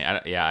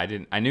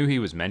fascinating. I knew he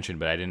was mentioned,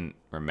 but I didn't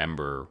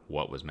remember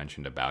what was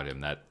mentioned about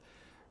him. That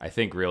I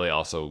think really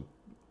also,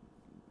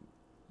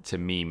 to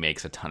me,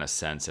 makes a ton of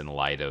sense in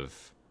light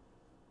of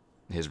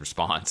his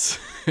response.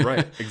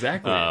 Right.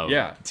 Exactly.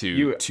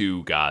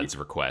 To God's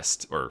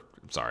request, or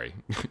sorry,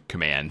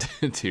 command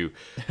to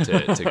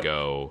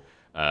go,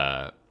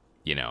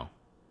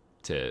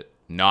 to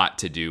not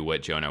to do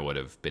what Jonah would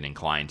have been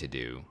inclined to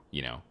do,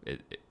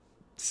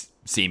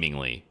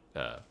 seemingly.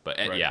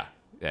 Right.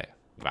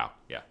 Wow.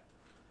 Yeah.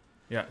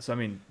 Yeah. So, I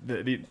mean,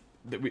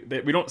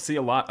 we don't see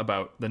a lot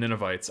about the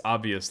Ninevites,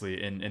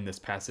 obviously, in this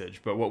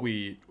passage, but what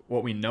we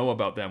know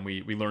about them,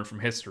 we learn from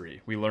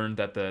history. We learned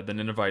that the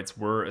Ninevites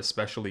were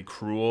especially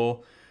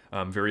cruel,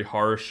 very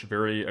harsh,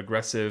 very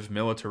aggressive,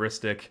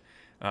 militaristic,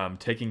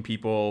 taking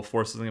people,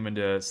 forcing them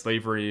into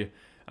slavery.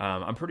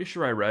 I'm pretty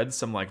sure I read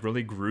some like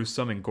really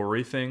gruesome and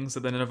gory things that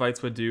the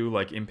Ninevites would do,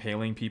 like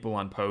impaling people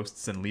on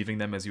posts and leaving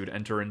them as you would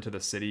enter into the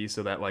city,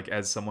 so that like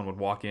as someone would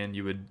walk in,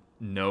 you would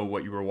know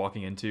what you were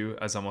walking into,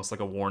 as almost like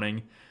a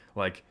warning,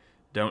 like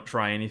don't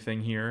try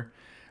anything here.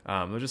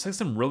 They're just like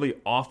some really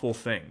awful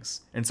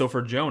things. And so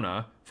for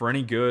Jonah, for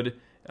any good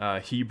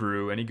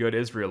Hebrew, any good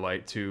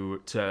Israelite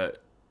to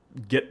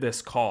get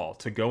this call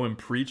to go and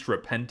preach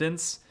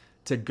repentance,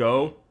 to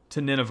go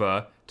to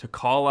Nineveh, to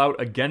call out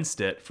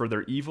against it for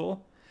their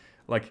evil,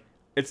 like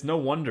it's no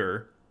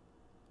wonder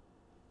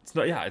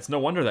it's no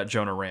wonder that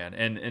Jonah ran.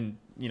 And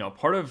you know,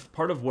 part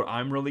of what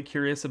I'm really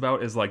curious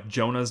about is like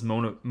Jonah's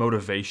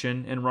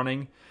motivation in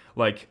running.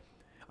 Like,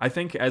 I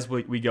think as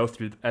we go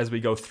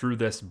through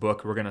this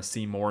book, we're gonna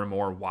see more and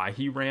more why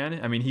he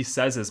ran. I mean, he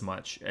says as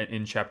much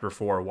in chapter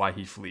 4 why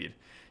he fled.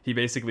 He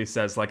basically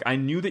says, like, I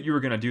knew that you were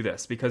gonna do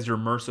this because you're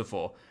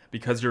merciful,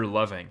 because you're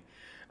loving.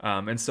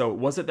 And so,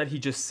 was it that he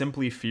just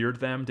simply feared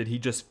them? Did he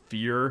just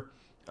fear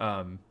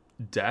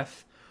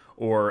death?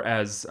 Or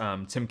as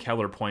Tim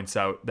Keller points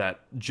out, that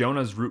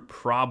Jonah's root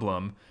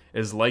problem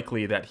is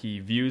likely that he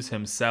views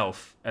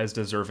himself as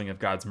deserving of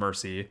God's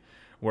mercy,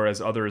 whereas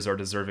others are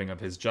deserving of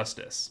his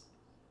justice.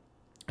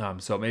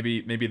 So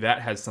maybe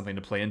that has something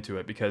to play into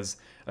it, because,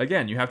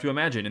 again, you have to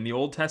imagine, in the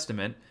Old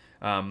Testament,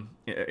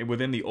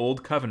 within the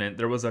Old Covenant,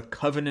 there was a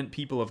covenant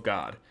people of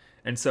God.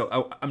 And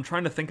so I'm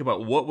trying to think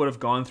about what would have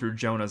gone through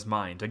Jonah's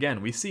mind.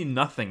 Again, we see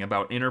nothing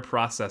about inner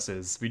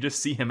processes. We just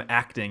see him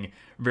acting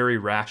very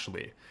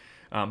rashly.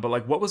 But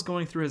like, what was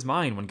going through his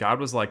mind when God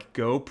was like,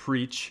 go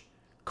preach,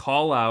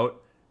 call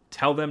out,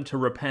 tell them to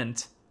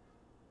repent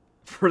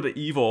for the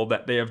evil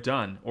that they have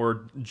done,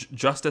 or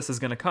justice is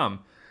going to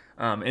come.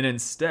 And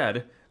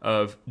instead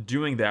of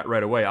doing that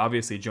right away,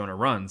 obviously Jonah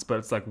runs, but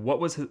it's like, what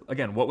was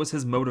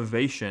his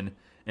motivation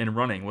in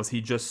running? Was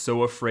he just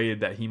so afraid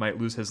that he might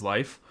lose his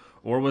life?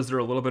 Or was there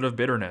a little bit of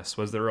bitterness?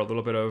 Was there a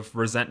little bit of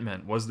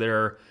resentment? Was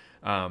there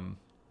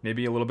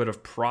maybe a little bit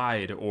of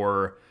pride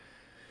or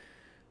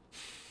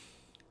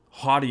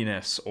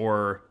haughtiness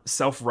or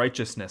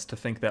self-righteousness to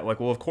think that, like,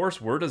 well, of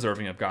course we're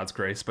deserving of God's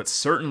grace, but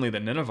certainly the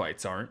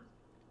Ninevites aren't.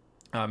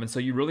 And so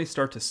you really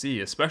start to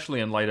see, especially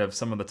in light of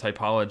some of the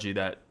typology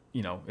that,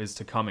 you know, is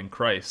to come in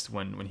Christ,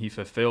 when he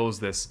fulfills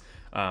this,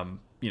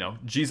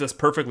 Jesus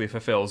perfectly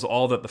fulfills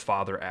all that the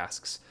Father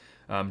asks.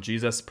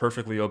 Jesus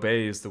perfectly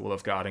obeys the will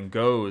of God and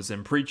goes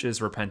and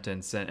preaches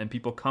repentance, and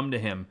people come to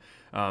him.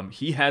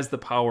 He has the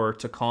power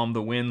to calm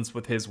the winds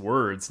with his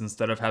words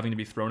instead of having to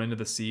be thrown into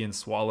the sea and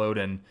swallowed.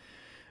 And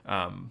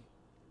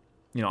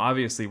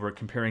obviously we're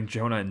comparing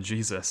Jonah and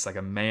Jesus, like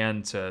a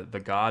man to the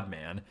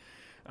God-man.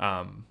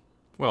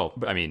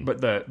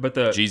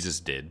 But Jesus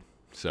did.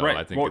 So right.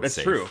 I think it's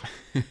safe. True.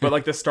 But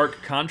like, the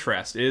stark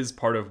contrast is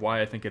part of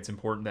why I think it's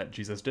important that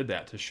Jesus did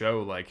that, to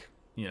show, like,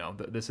 you know,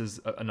 this is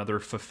another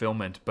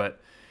fulfillment. But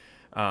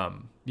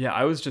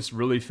I was just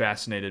really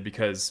fascinated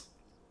because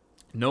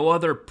no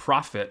other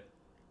prophet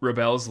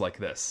rebels like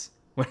this.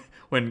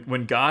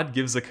 When God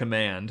gives a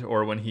command,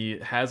 or when he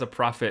has a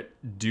prophet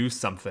do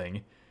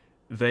something,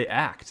 they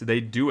act,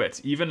 they do it,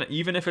 even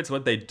if it's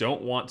what they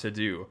don't want to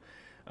do.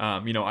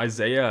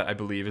 Isaiah, I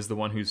believe, is the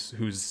one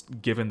who's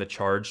given the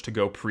charge to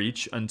go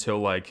preach until,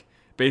 like,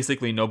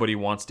 basically nobody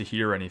wants to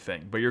hear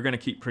anything, but you're going to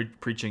keep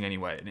preaching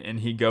anyway. And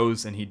he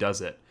goes and he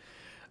does it.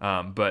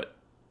 But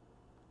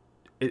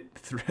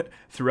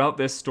throughout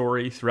this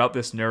story, throughout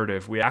this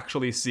narrative, we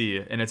actually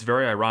see, and it's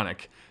very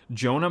ironic,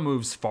 Jonah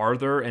moves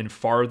farther and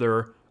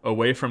farther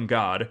away from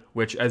God,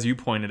 which, as you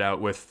pointed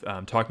out with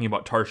talking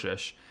about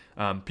Tarshish,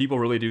 people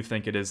really do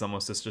think it is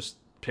almost this just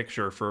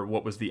picture for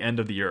what was the end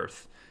of the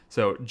earth.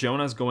 So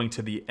Jonah's going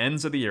to the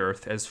ends of the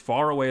earth, as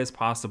far away as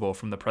possible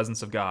from the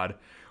presence of God,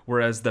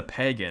 whereas the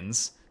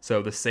pagans,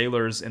 so the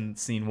sailors in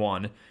scene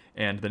 1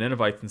 and the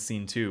Ninevites in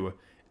scene 2,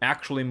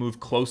 actually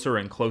move closer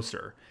and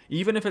closer.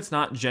 Even if it's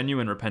not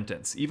genuine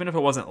repentance, even if it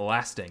wasn't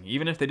lasting,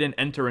 even if they didn't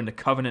enter into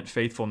covenant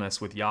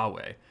faithfulness with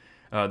Yahweh,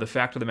 the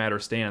fact of the matter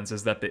stands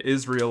is that the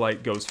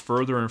Israelite goes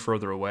further and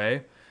further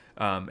away,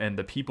 and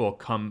the people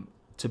come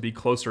to be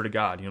closer to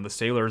God. You know, the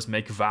sailors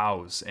make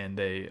vows, and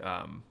they,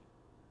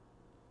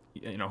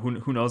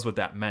 who knows what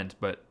that meant,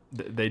 but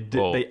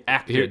they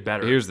acted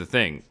better. Here's the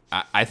thing.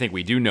 I think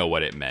we do know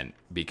what it meant,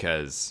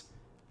 because,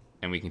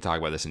 and we can talk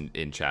about this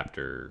in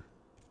chapter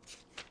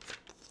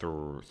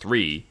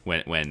 3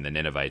 when the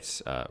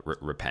Ninevites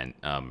repent.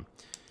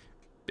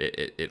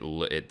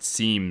 It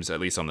seems, at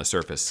least on the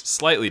surface,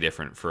 slightly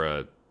different for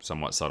a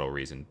somewhat subtle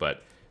reason,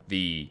 but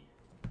they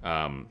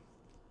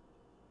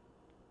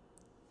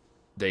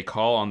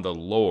call on the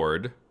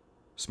Lord,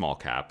 small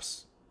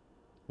caps.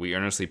 We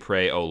earnestly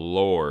pray, O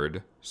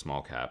Lord,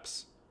 small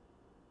caps.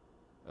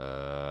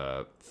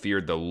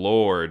 Feared the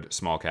Lord,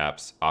 small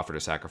caps. Offered a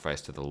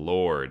sacrifice to the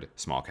Lord,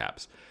 small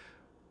caps.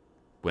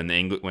 When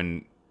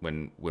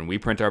we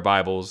print our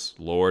Bibles,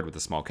 Lord with the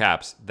small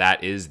caps,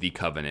 that is the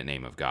covenant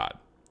name of God.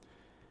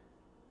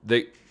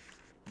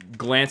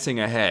 Glancing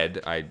ahead,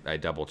 I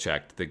double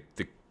checked.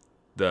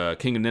 The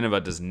king of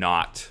Nineveh does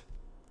not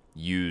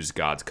use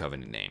God's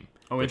covenant name.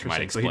 Oh,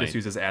 interesting. So he just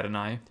uses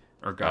Adonai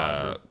or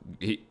God.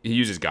 He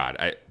uses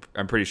God.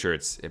 I'm pretty sure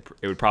it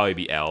would probably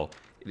be El.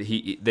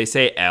 They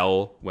say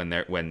El when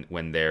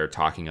they're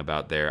talking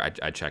about their.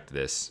 I checked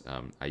this.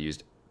 I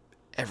used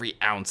every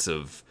ounce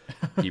of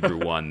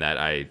Hebrew 1 that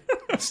I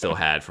still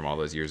had from all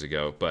those years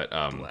ago. But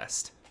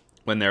blessed.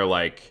 When they're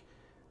like,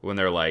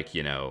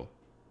 you know,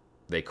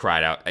 they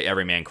cried out.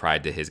 Every man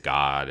cried to his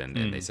God,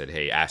 and they said,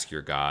 "Hey, ask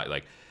your God."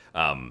 Like,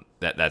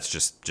 that's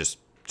just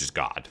just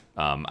God.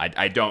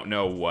 I don't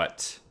know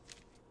what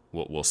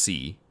we'll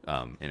see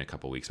in a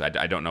couple weeks. But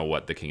I don't know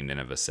what the king of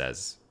Nineveh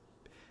says.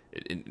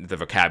 The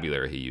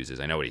vocabulary he uses.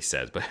 I know what he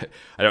says, but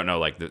I don't know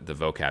like the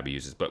vocab he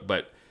uses.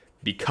 But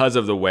because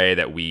of the way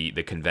that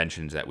the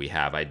conventions that we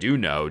have, I do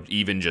know,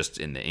 even just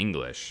in the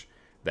English,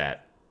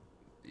 that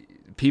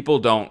people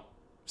don't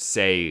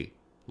say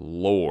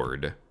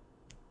Lord,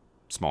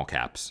 small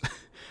caps,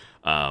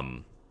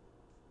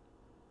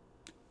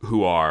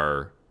 who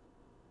are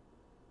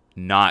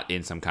not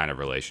in some kind of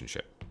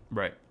relationship.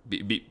 Right.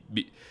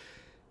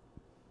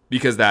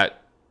 Because that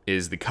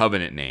is the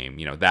covenant name,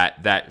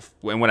 that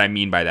and what I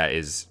mean by that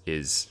is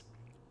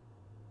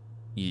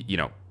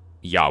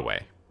Yahweh.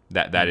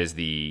 That is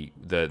the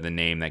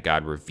name that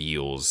God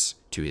reveals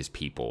to his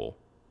people.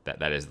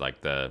 That is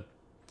like the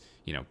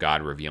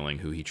God revealing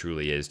who he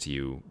truly is to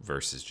you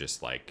versus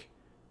just like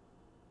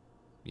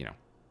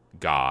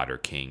God or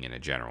king in a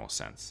general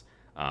sense.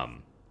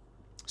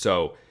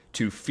 So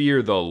to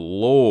fear the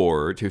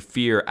Lord, to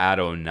fear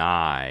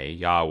Adonai,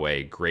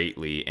 Yahweh,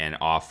 greatly, and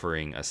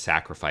offering a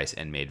sacrifice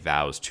and made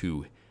vows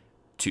to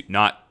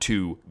not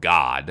to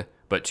God,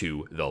 but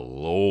to the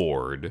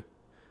Lord.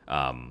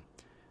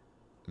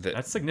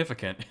 That's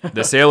significant.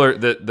 The sailor,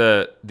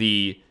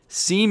 the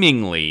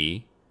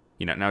seemingly,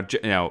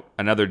 now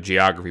another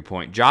geography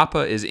point. Joppa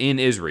is in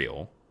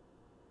Israel,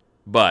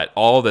 but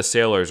all the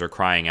sailors are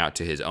crying out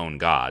to his own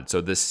God. So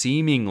the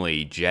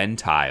seemingly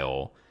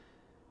Gentile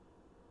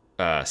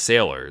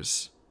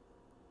sailors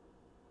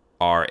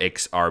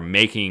are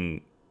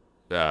making,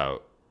 they're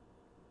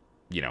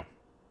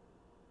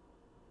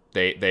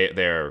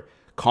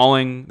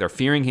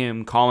fearing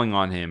him, calling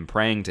on him,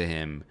 praying to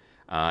him,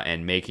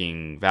 and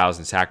making vows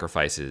and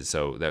sacrifices.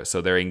 So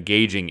they're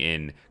engaging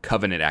in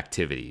covenant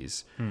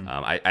activities.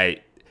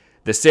 The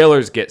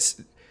sailors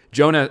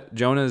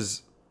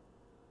Jonah's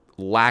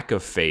lack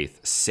of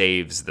faith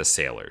saves the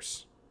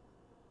sailors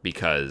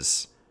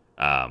because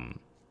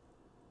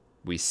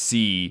we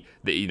see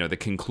the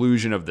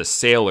conclusion of the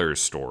sailors'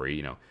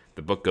 story.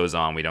 The book goes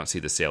on. We don't see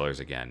the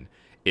sailors again.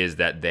 Is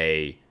that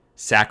they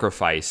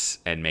sacrifice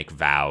and make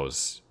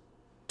vows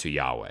to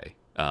Yahweh.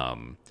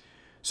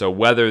 So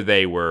whether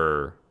they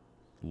were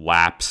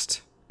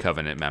lapsed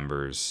covenant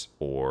members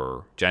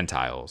or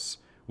Gentiles,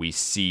 we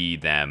see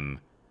them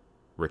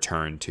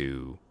return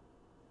to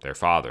their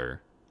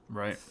Father,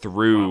 right?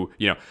 Through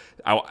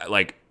I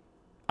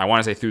want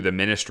to say through the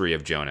ministry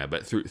of Jonah,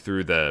 but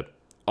through the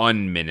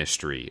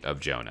unministry of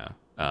Jonah,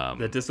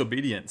 the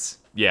disobedience.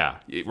 Yeah,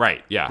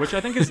 right. Yeah, which I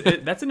think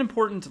that's an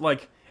important,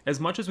 as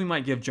much as we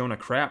might give Jonah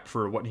crap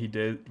for what he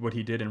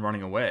did in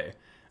running away,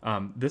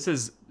 this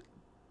is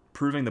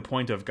proving the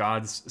point of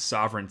God's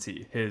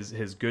sovereignty,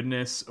 his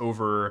goodness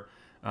over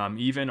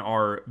even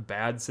our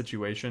bad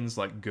situations.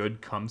 Like,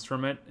 good comes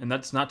from it, and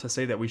that's not to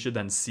say that we should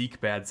then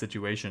seek bad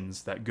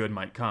situations that good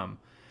might come,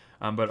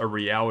 but a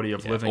reality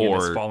of living in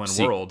this fallen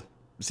world.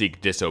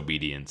 Seek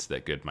disobedience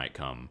that good might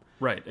come.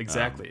 Right,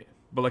 exactly.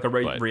 But like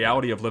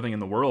reality of living in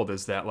the world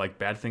is that like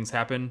bad things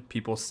happen,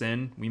 people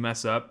sin, we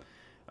mess up,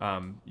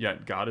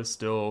 yet God is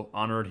still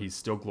honored, he's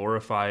still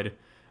glorified.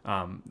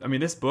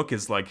 This book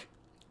is like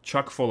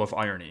chock full of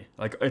irony.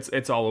 Like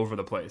it's all over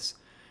the place.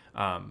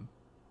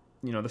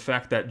 The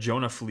fact that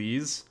Jonah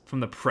flees from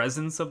the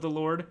presence of the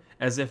Lord,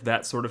 as if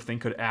that sort of thing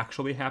could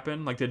actually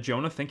happen. Like, did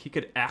Jonah think he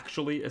could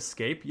actually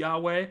escape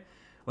Yahweh?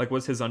 Like,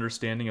 was his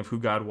understanding of who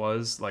God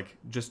was, like,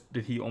 just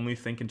did he only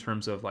think in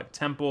terms of like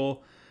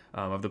temple,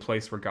 of the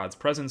place where God's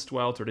presence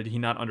dwelt, or did he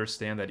not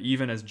understand that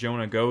even as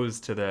Jonah goes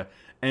to the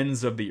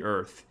ends of the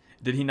earth,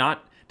 did he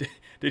not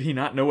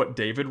know what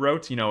David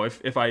wrote?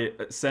 If I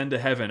ascend to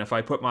heaven, if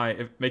I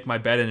make my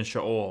bed in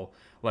Sheol,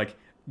 like,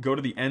 go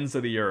to the ends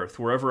of the earth,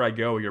 wherever I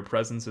go, your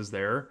presence is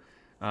there.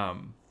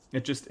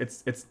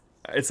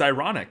 It's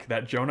ironic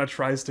that Jonah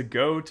tries to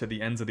go to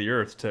the ends of the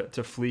earth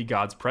to flee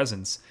God's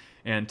presence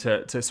and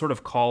to sort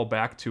of call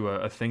back to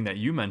a thing that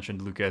you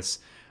mentioned, Lucas.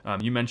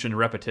 You mentioned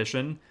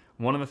repetition.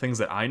 One of the things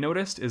that I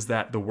noticed is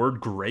that the word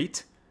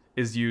great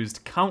is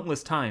used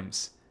countless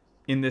times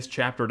in this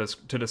chapter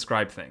to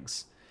describe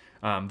things.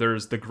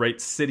 There's the great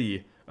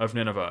city of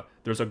Nineveh.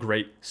 There's a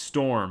great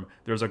storm.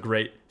 There's a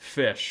great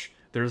fish.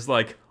 There's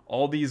like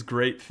all these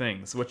great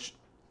things, which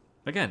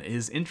again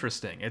is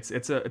interesting.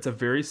 It's a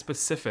very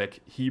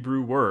specific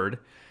Hebrew word,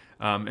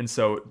 and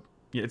so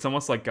it's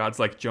almost like God's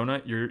like,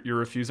 Jonah, you're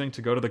refusing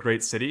to go to the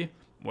great city.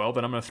 Well,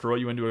 then I'm going to throw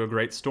you into a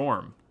great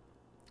storm,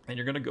 and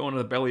you're going to go into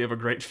the belly of a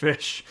great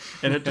fish,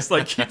 and it just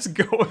like keeps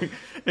going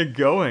and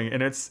going,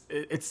 and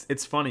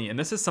it's funny. And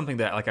this is something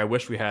that like I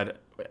wish we had.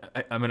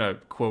 I'm going to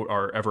quote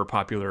our ever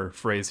popular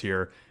phrase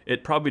here.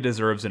 It probably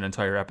deserves an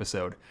entire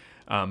episode,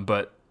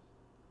 but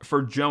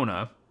for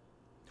Jonah,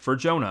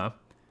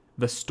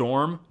 the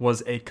storm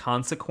was a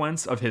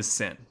consequence of his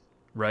sin,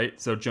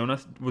 right? So Jonah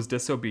was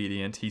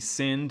disobedient. He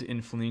sinned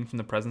in fleeing from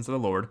the presence of the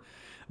Lord.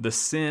 The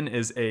sin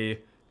is a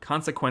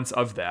consequence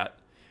of that,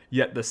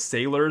 yet the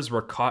sailors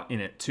were caught in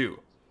it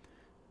too.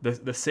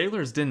 The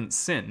sailors didn't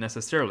sin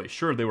necessarily.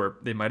 Sure,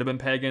 they might have been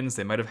pagans.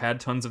 They might have had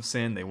tons of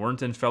sin. They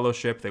weren't in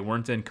fellowship. They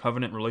weren't in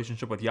covenant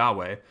relationship with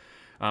Yahweh.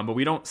 But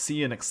we don't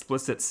see an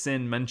explicit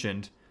sin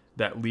mentioned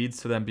that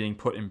leads to them being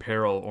put in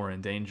peril or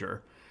in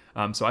danger.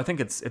 So I think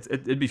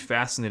it'd be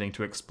fascinating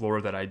to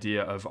explore that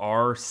idea of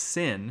our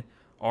sin,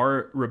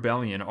 our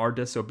rebellion, our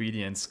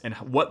disobedience, and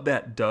what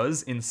that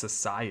does in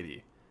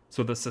society.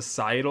 So the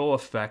societal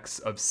effects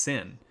of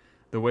sin,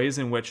 the ways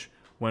in which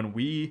when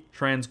we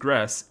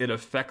transgress, it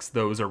affects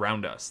those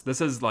around us.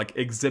 This is like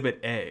Exhibit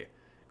A.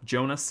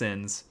 Jonah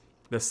sins.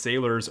 The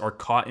sailors are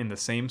caught in the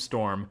same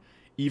storm,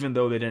 even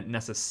though they didn't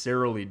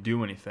necessarily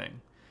do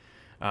anything.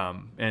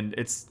 And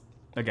it's,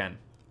 again,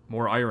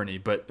 more irony,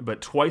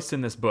 but twice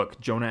in this book,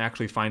 Jonah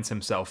actually finds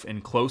himself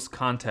in close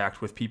contact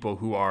with people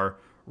who are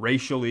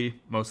racially,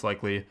 most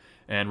likely,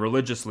 and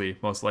religiously,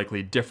 most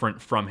likely,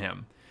 different from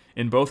him.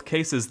 In both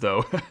cases,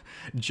 though,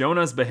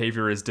 Jonah's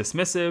behavior is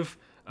dismissive.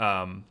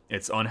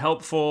 It's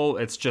unhelpful.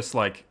 It's just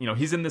like,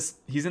 he's in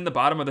the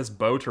bottom of this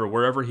boat or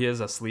wherever he is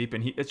asleep,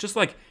 and it's just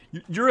like,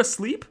 you're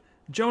asleep,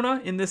 Jonah,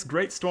 in this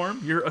great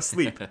storm. You're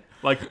asleep,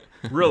 like,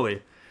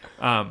 really.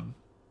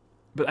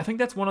 But I think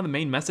that's one of the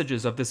main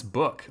messages of this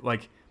book.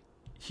 Like,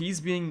 he's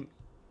being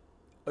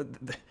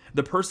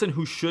the person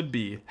who should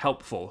be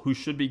helpful, who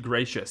should be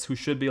gracious, who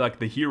should be like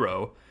the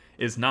hero,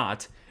 is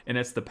not, and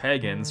it's the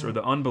pagans or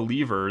the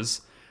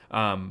unbelievers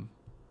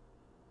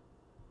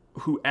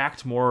who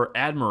act more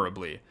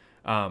admirably.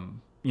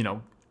 And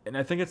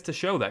I think it's to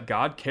show that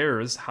God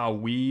cares how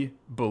we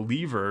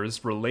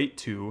believers relate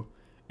to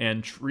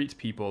and treat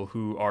people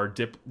who are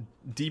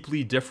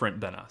deeply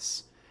different than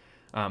us.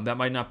 That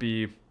might not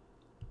be,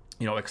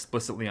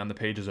 explicitly on the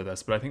pages of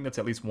this, but I think that's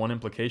at least one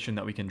implication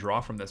that we can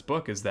draw from this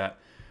book, is that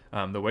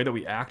the way that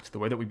we act, the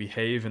way that we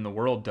behave in the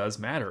world does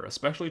matter,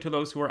 especially to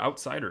those who are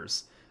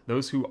outsiders,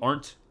 those who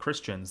aren't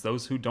Christians,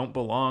 those who don't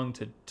belong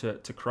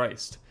to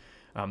Christ.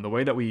 The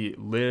way that we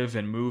live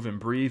and move and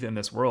breathe in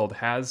this world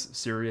has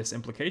serious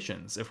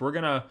implications. If we're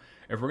gonna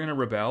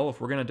rebel, if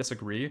we're gonna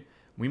disagree,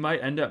 we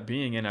might end up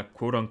being in a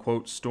quote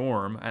unquote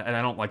storm. And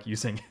I don't like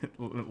using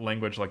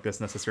language like this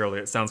necessarily.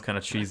 It sounds kind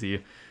of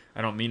cheesy.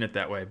 I don't mean it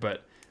that way,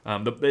 but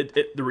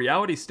the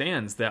reality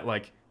stands that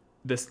like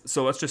this.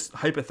 So let's just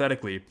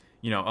hypothetically,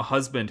 a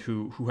husband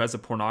who has a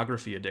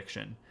pornography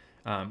addiction.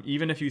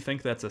 Even if you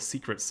think that's a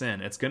secret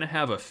sin, it's going to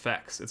have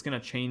effects. It's going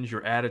to change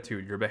your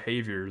attitude, your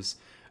behaviors.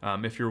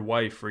 If your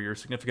wife or your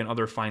significant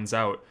other finds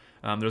out,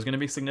 there's going to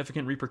be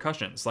significant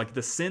repercussions. Like,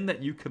 the sin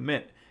that you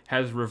commit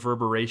has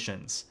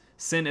reverberations.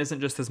 Sin isn't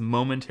just this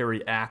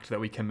momentary act that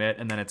we commit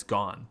and then it's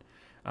gone.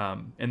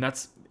 And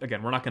that's,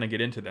 again, we're not going to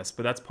get into this,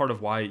 but that's part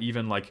of why,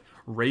 even like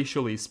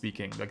racially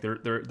speaking, like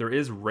there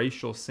is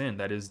racial sin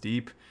that is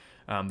deep,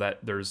 that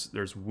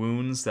there's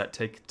wounds that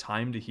take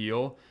time to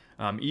heal.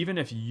 Even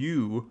if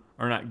you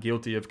are not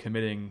guilty of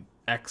committing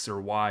X or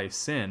Y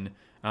sin,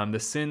 the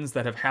sins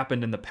that have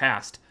happened in the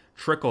past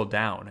trickle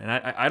down. And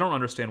I don't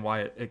understand why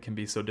it can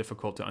be so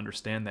difficult to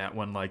understand that,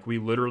 when like we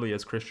literally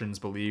as Christians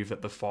believe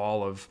that the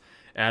fall of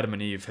Adam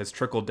and Eve has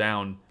trickled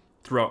down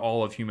throughout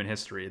all of human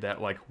history, that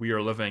like we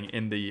are living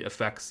in the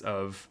effects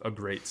of a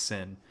great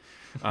sin.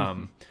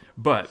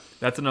 But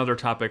that's another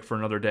topic for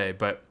another day.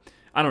 But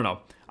I don't know.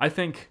 I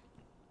think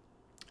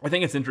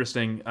it's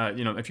interesting.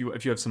 If you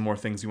have some more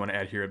things you want to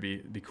add here,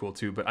 it'd be cool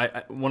too.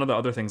 But one of the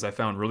other things I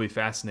found really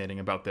fascinating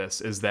about this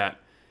is that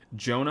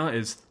Jonah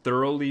is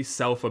thoroughly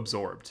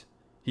self-absorbed.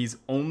 He's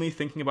only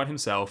thinking about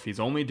himself. He's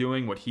only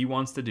doing what he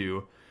wants to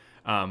do,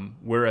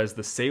 whereas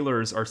the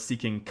sailors are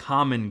seeking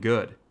common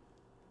good.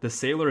 The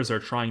sailors are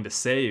trying to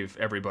save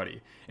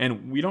everybody.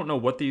 And we don't know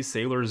what these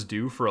sailors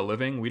do for a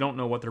living. We don't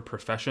know what their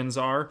professions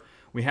are.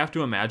 We have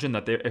to imagine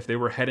that if they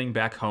were heading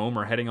back home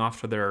or heading off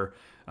to their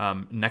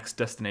next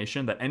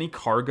destination, that any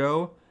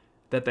cargo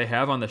that they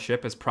have on the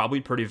ship is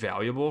probably pretty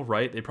valuable,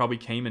 right? They probably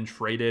came and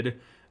traded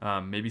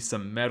maybe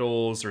some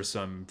metals or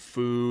some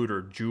food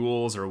or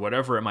jewels or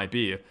whatever it might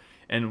be.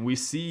 And we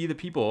see the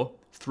people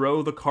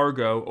throw the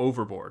cargo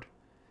overboard.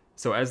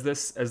 So as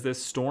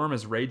this storm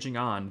is raging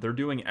on, they're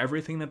doing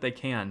everything that they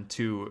can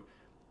to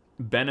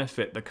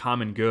benefit the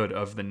common good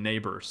of the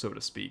neighbor, so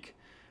to speak.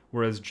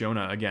 Whereas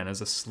Jonah, again,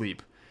 is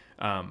asleep.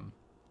 I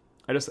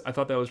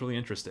thought that was really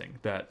interesting,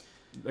 that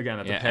the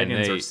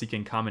pagans are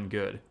seeking common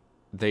good.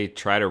 They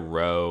try to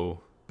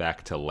row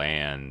back to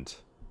land,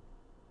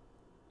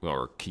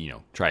 or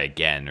try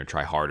again or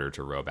try harder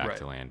to row back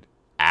to land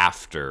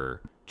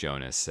after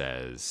Jonah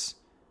says,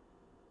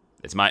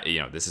 "It's my,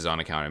 this is on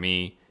account of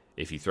me.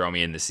 If you throw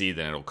me in the sea,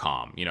 then it'll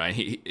calm." And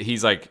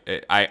he's like,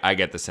 I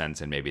get the sense,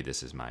 and maybe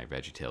this is my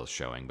VeggieTales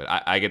showing, but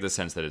I get the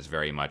sense that it's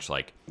very much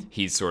like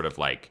he's sort of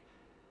like,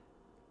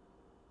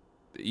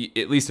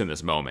 at least in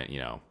this moment,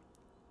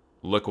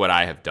 look what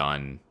I have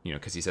done,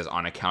 because he says,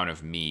 on account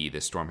of me,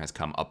 this storm has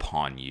come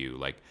upon you.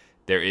 Like,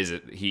 there is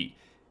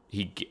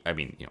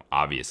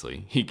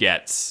obviously he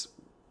gets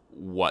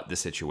what the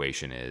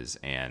situation is,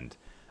 and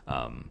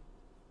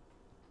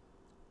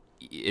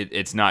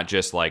it's not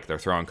just like they're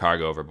throwing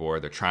cargo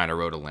overboard, they're trying to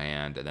row to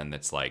land, and then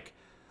it's like,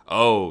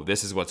 oh,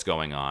 this is what's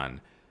going on,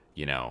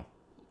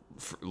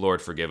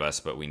 Lord forgive us,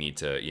 but we need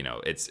to,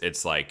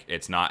 it's like,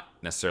 it's not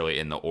necessarily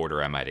in the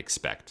order I might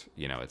expect.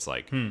 It's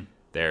like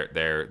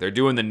they're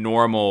doing the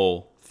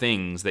normal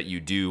things that you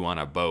do on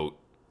a boat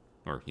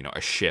or, you know,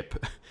 a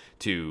ship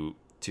to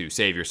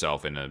save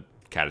yourself in a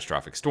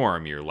catastrophic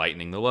storm. You're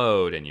lightening the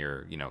load and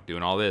you're, you know,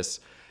 doing all this,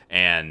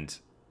 and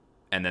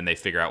then they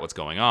figure out what's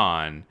going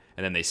on,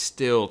 and then they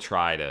still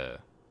try to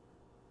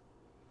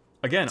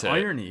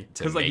irony,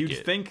 because like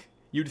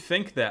you'd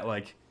think that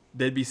like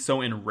they'd be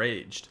so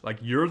enraged, like,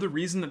 you're the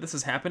reason that this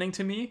is happening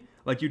to me.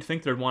 Like, you'd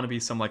think there'd want to be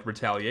some like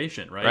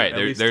retaliation, right?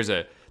 There's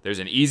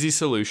an easy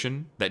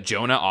solution that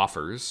Jonah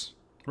offers,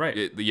 right?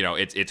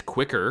 It's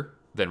quicker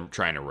than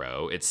trying to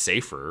row. It's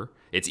safer.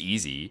 It's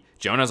easy.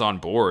 Jonah's on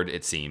board,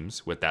 it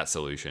seems, with that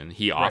solution.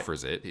 He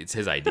offers it. It's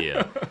his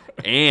idea.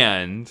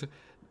 And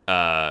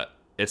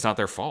it's not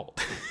their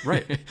fault.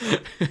 Right.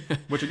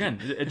 Which, again,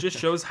 it just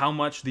shows how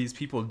much these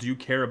people do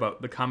care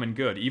about the common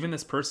good. Even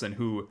this person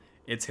who,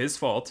 it's his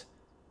fault,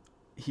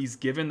 he's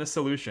given the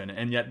solution,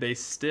 and yet they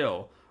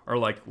still are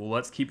like, well,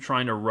 let's keep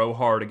trying to row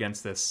hard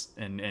against this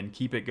and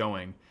keep it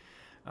going.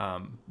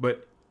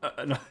 But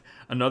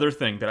another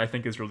thing that I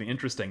think is really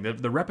interesting,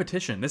 the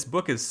repetition. This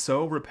book is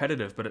so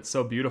repetitive, but it's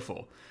so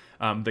beautiful.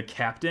 The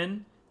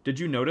captain, did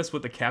you notice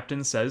what the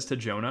captain says to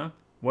Jonah?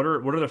 What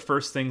are the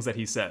first things that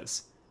he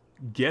says?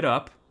 Get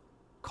up,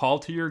 call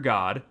to your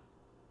God,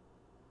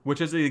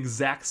 which is the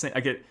exact same.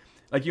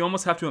 Like, you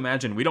almost have to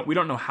imagine, we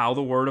don't know how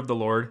the word of the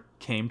Lord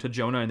came to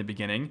Jonah in the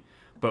beginning,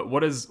 but what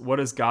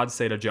does God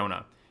say to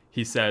Jonah?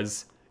 He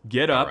says,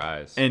 get up,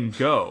 arise, and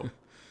go.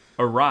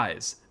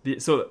 Arise.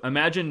 So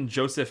imagine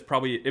Joseph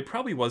it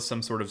probably was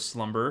some sort of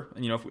slumber.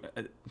 You know,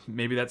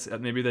 maybe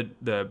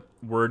the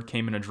word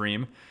came in a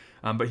dream,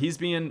 but he's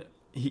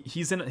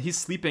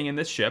sleeping in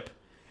this ship.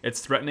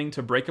 It's threatening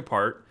to break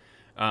apart,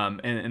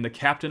 and the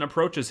captain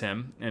approaches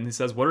him and he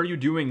says, "What are you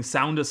doing?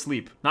 Sound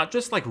asleep?" Not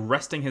just like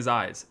resting his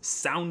eyes,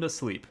 sound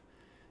asleep.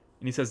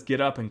 And he says, "Get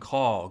up and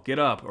call. Get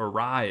up,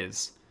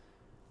 arise."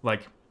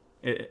 Like,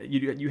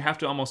 you have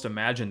to almost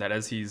imagine that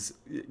as he's,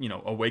 you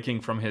know,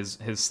 awaking from his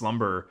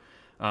slumber.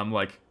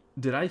 Like,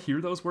 did I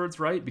hear those words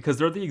right? Because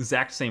they're the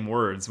exact same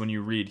words when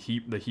you read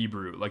the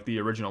Hebrew, like the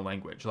original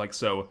language. Like,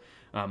 so,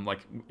 like,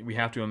 we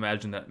have to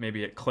imagine that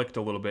maybe it clicked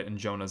a little bit in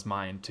Jonah's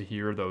mind to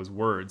hear those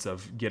words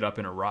of get up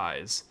and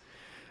arise.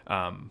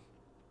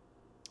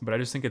 But I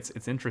just think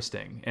it's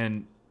interesting.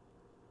 And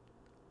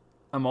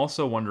I'm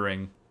also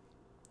wondering,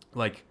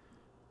 like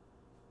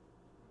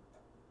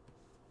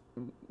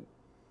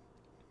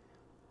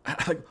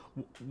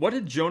what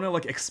did Jonah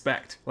like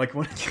expect? Like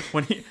when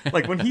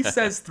he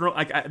says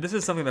this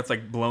is something that's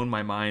like blown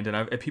my mind,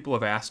 and people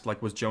have asked,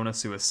 like, was Jonah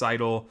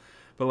suicidal?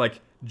 But like,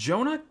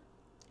 Jonah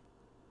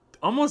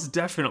almost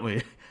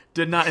definitely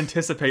did not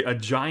anticipate a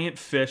giant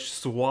fish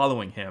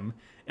swallowing him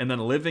and then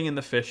living in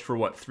the fish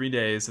for 3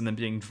 days and then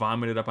being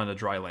vomited up onto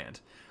dry land.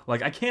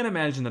 Like, I can't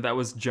imagine that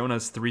was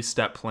Jonah's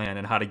 3-step plan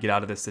and how to get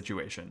out of this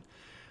situation.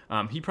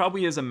 He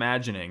probably is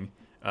imagining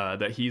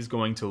that he's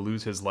going to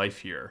lose his life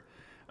here.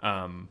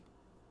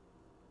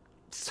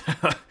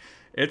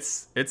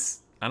 It's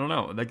I don't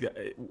know, like,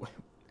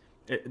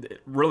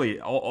 it really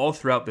all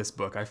throughout this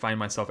book I find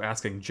myself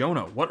asking,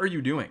 Jonah, what are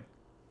you doing?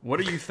 What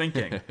are you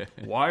thinking?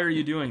 Why are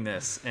you doing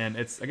this? And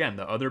it's, again,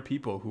 the other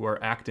people who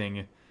are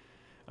acting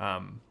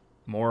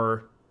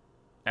more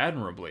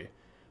admirably.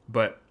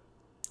 But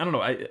I don't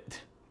know, I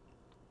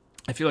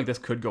feel like this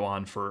could go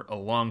on for a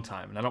long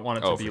time, and I don't want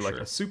it to be like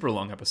a super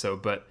long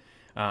episode, but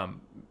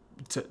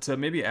to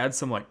maybe add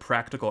some like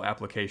practical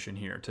application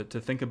here, to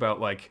think about,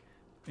 like,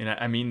 and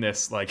I mean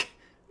this like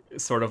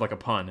sort of like a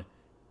pun.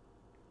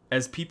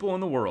 As people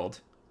in the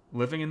world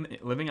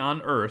living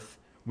on Earth,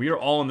 we are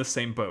all in the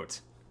same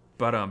boat.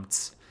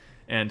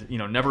 And, you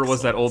know, never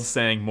was that old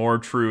saying more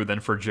true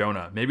than for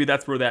Jonah. Maybe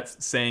that's where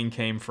that saying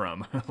came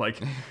from.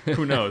 Like,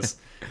 who knows?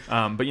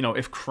 But, you know,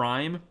 if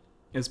crime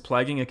is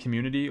plaguing a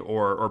community,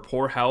 or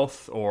poor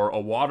health, or a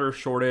water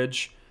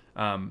shortage,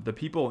 the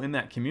people in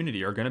that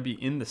community are going to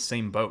be in the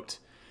same boat.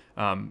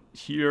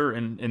 Here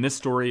in this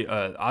story,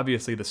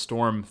 obviously the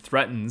storm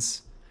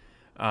threatens,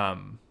 or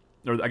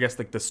I guess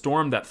like the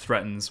storm that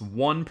threatens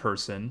one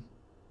person.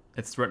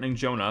 It's threatening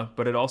Jonah,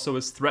 but it also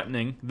is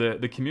threatening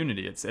the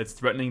community. It's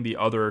threatening the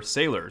other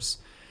sailors.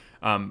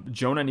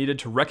 Jonah needed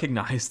to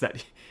recognize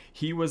that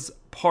he was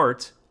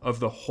part of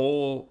the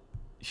whole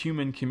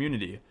human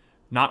community,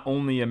 not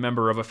only a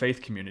member of a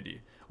faith community.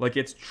 Like,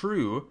 it's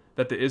true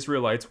that the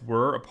Israelites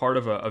were a part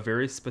of a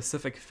very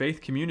specific faith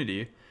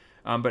community,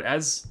 but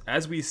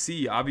as we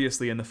see,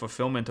 obviously, in the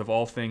fulfillment of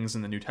all things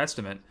in the New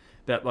Testament,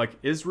 that, like,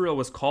 Israel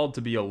was called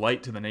to be a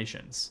light to the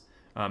nations.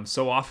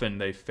 So often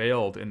they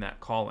failed in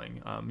that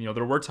calling. You know,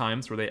 there were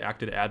times where they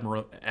acted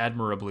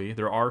admirably.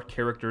 There are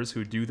characters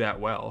who do that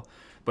well.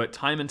 But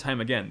time and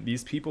time again,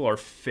 these people are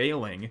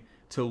failing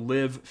to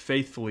live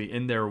faithfully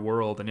in their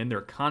world and in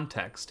their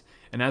context.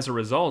 And as a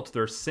result,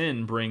 their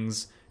sin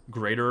brings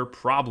greater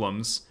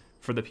problems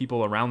for the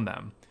people around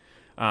them.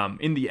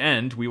 In the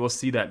end, we will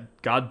see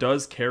that God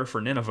does care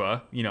for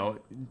Nineveh. You know,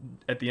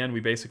 at the end, we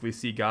basically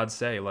see God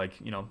say, like,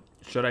 you know,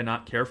 should I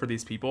not care for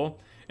these people?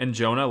 And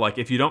Jonah, like,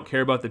 if you don't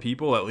care about the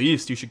people, at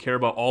least you should care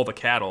about all the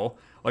cattle.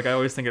 Like, I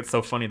always think it's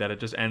so funny that it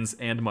just ends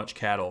and much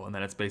cattle, and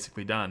then it's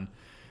basically done.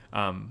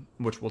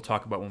 which we'll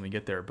talk about when we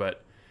get there.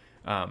 But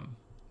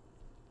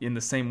in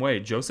the same way,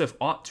 Joseph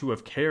ought to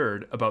have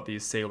cared about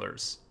these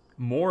sailors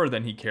more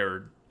than he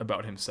cared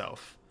about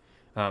himself.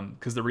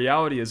 Because the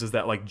reality is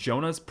that like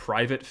Jonah's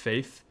private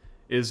faith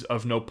is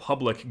of no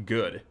public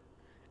good.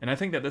 And I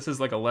think that this is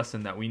like a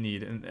lesson that we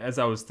need. And as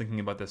I was thinking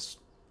about this,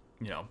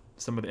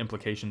 some of the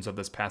implications of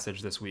this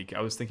passage this week,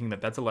 I was thinking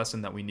that that's a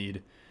lesson that we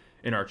need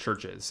in our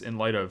churches in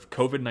light of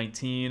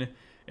COVID-19,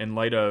 in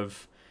light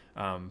of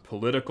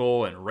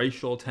political and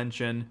racial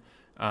tension.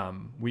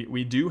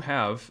 We do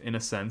have, in a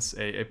sense,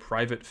 a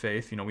private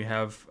faith. We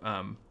have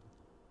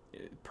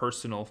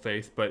personal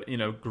faith, but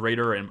in a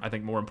greater and I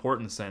think more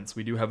important sense,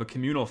 we do have a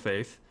communal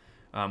faith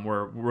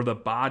where we're the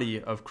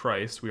body of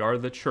Christ. We are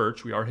the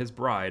church. We are his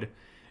bride.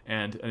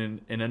 And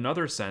in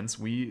another sense,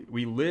 we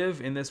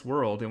live in this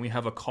world and we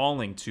have a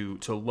calling to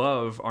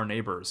love our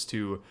neighbors,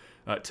 to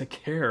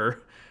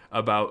care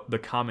about the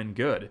common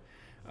good.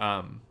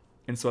 And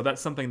so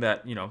that's something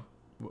that,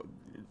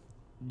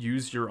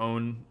 use your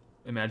own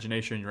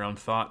imagination, your own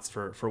thoughts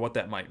for what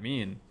that might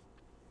mean.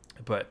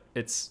 But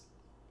it's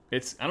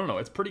I don't know,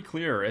 it's pretty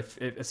clear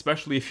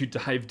especially if you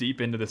dive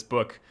deep into this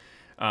book.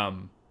 I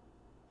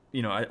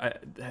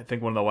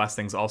think one of the last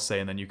things I'll say,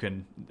 and then you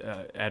can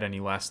add any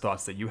last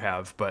thoughts that you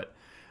have. But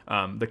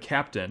the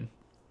captain,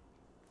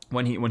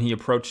 when he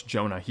approached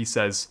Jonah, he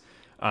says,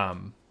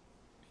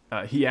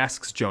 he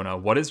asks Jonah,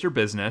 "What is your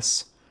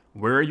business?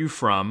 Where are you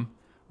from?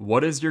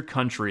 What is your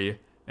country?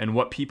 And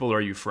what people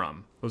are you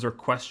from?" Those are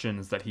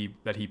questions that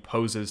he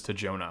poses to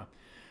Jonah,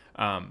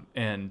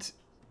 and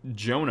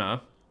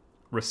Jonah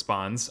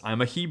responds,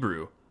 "I'm a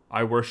Hebrew.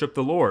 I worship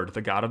the Lord,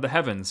 the God of the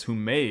heavens, who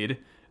made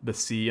the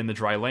sea and the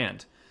dry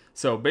land."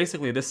 So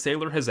basically, this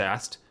sailor has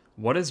asked,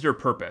 "What is your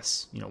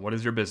purpose? What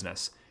is your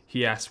business?"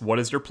 He asks, "What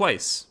is your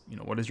place?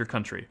 What is your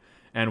country?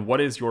 And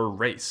what is your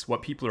race?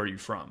 What people are you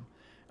from?"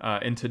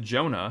 And to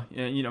Jonah,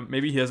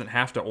 maybe he doesn't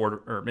have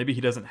to maybe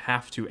he doesn't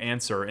have to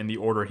answer in the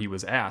order he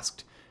was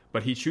asked,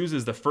 but he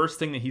chooses the first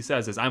thing that he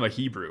says is, "I'm a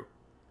Hebrew."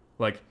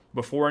 Like,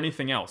 before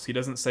anything else, he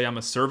doesn't say, "I'm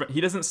a servant."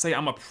 He doesn't say,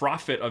 "I'm a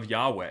prophet of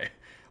Yahweh."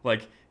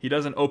 Like, he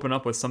doesn't open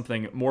up with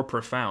something more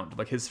profound.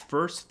 Like, his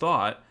first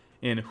thought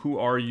in "who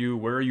are you,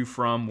 where are you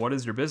from, what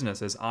is your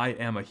business" is, "I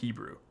am a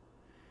Hebrew."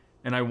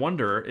 And I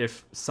wonder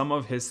if some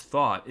of his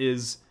thought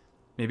is,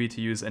 maybe to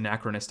use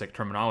anachronistic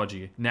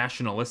terminology,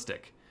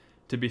 nationalistic,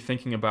 to be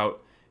thinking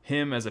about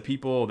him as a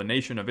people, the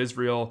nation of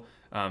Israel,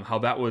 how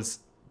that was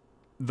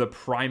the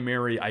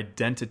primary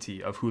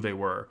identity of who they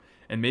were.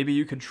 And maybe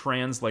you could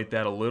translate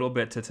that a little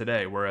bit to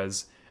today,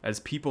 whereas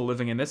as people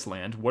living in this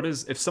land,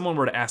 if someone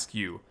were to ask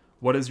you,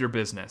 "What is your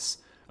business?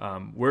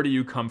 Where do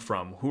you come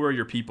from? Who are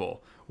your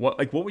people?"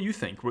 What would you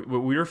think?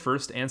 Would your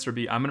first answer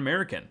be, "I'm an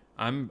American.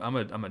 I'm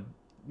a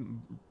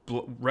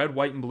red,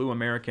 white, and blue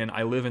American.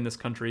 I live in this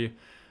country"?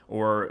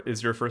 Or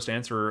is your first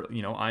answer,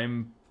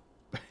 "I'm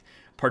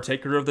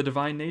partaker of the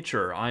divine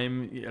nature.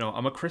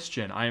 I'm a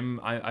Christian.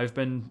 I've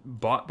been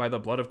bought by the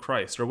blood of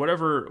Christ," or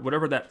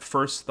whatever that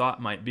first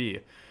thought might be.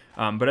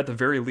 But at the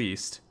very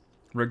least,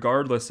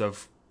 regardless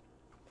of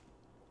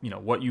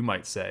what you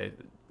might say,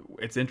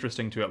 it's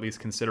interesting to at least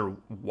consider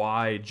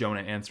why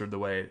Jonah answered the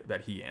way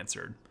that he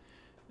answered.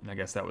 And I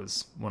guess that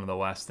was one of the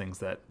last things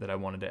that I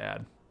wanted to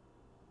add.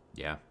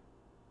 Yeah.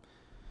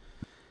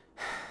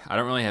 I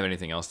don't really have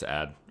anything else to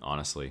add,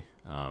 honestly.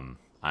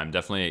 I'm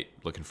definitely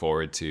looking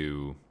forward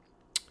to...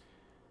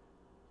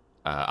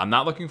 I'm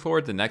not looking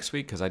forward to next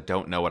week because I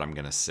don't know what I'm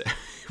gonna say.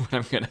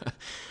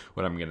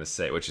 what I'm gonna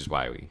say, which is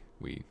why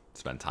we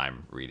spend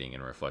time reading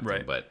and reflecting.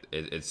 Right. But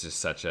it's just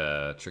such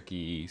a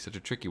tricky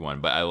one.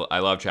 But I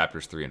love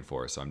chapters 3 and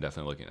 4, so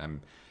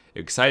I'm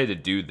excited to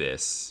do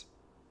this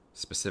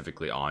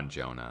specifically on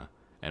Jonah,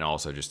 and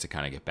also just to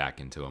kind of get back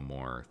into a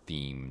more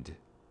themed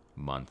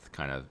month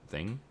kind of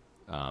thing.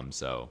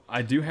 So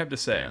I do have to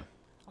say, yeah.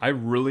 I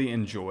really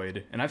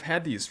enjoyed, and I've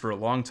had these for a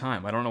long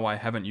time. I don't know why I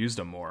haven't used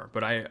them more,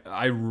 but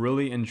I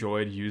really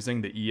enjoyed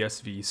using the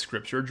ESV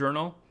Scripture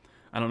Journal.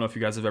 I don't know if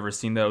you guys have ever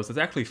seen those. It's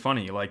actually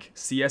funny. Like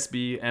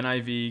CSB,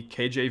 NIV,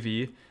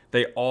 KJV,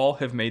 they all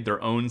have made their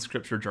own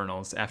Scripture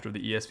journals after the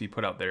ESV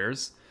put out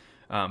theirs.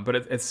 But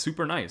it's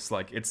super nice.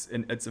 Like it's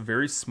a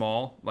very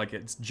small, like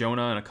it's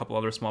Jonah and a couple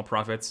other small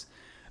prophets.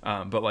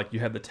 But like you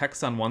have the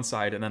text on one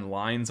side and then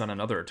lines on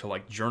another to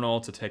like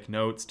journal, to take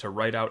notes, to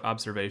write out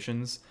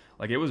observations.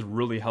 Like it was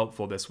really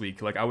helpful this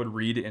week. Like I would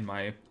read in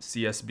my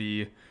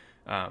CSB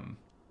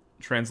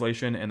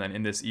translation and then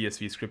in this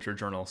ESV Scripture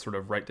Journal sort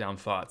of write down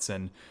thoughts.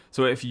 And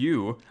so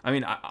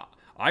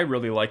I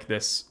really like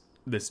this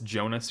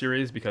Jonah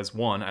series because,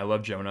 one, I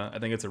love Jonah. I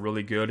think it's a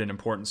really good and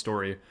important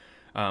story.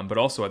 But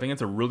also I think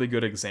it's a really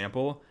good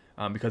example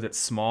because it's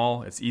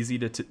small, it's easy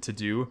to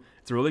do.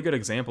 It's a really good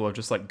example of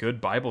just like good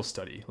Bible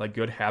study, like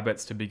good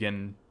habits to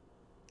begin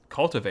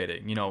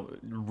cultivating,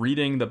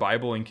 reading the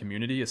Bible in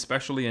community,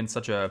 especially in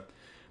such a,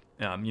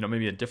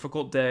 maybe a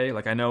difficult day.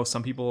 Like I know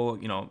some people,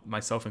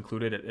 myself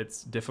included,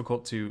 it's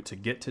difficult to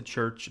get to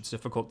church. It's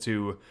difficult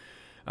to,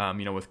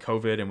 with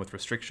COVID and with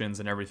restrictions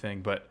and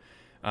everything. But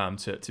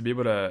to be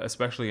able to,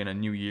 especially in a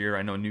new year.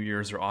 I know New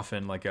Year's are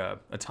often like a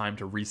time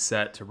to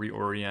reset, to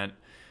reorient.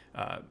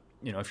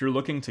 If you're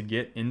looking to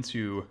get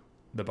into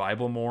the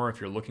Bible more, if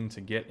you're looking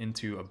to get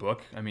into a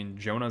book, I mean,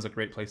 Jonah is a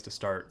great place to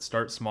start.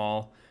 Start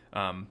small.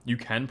 You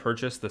can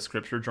purchase the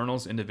scripture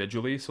journals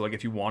individually. So like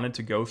if you wanted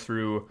to go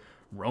through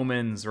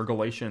Romans or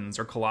Galatians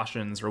or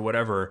Colossians or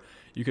whatever,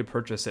 you could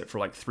purchase it for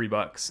like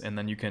 $3 and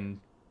then you can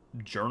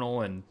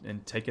journal and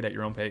take it at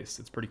your own pace.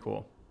 It's pretty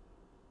cool.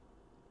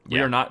 We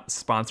are not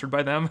sponsored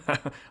by them.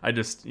 I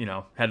just,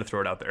 had to throw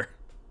it out there.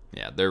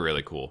 Yeah, they're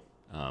really cool.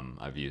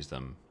 I've used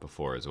them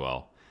before as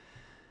well.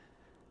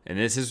 And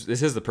this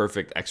is the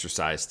perfect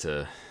exercise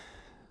to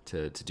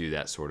do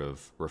that sort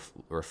of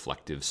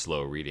reflective,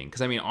 slow reading.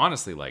 Because I mean,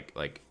 honestly,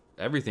 like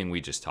everything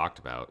we just talked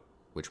about,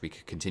 which we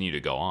could continue to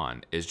go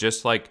on, is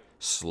just like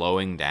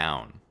slowing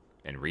down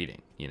and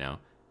reading.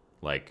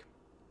 Like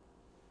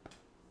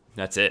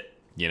that's it.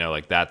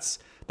 Like that's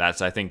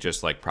I think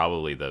just like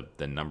probably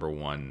the number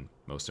one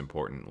most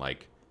important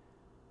like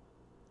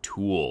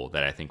tool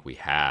that I think we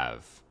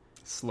have.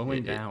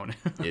 Slowing down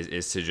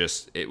is to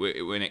just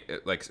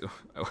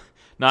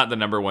not the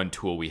number one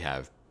tool we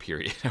have,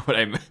 period.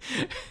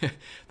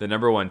 The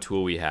number one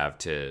tool we have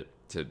to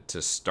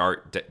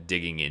start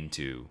digging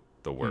into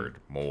the word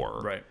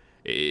more, right,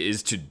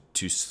 is to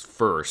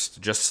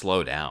first just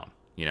slow down.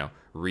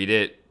 Read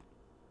it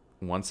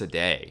once a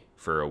day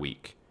for a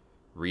week.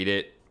 Read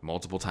it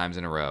multiple times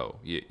in a row.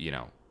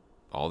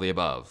 All the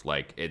above.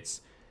 Like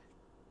it's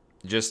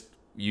just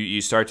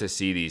you start to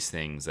see these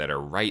things that are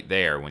right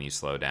there when you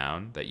slow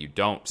down that you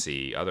don't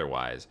see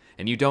otherwise,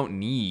 and you don't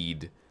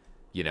need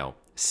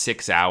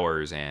 6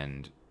 hours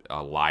and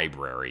a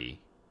library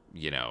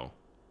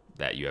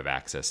that you have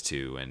access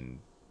to, and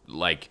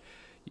like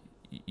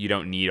you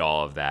don't need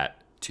all of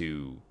that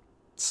to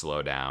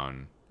slow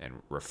down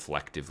and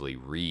reflectively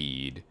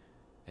read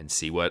and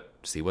see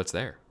what's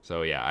there.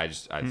 So yeah,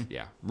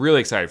 really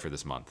excited for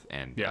this month,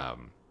 and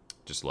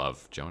just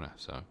love Jonah.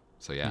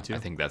 So yeah, I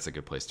think that's a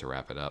good place to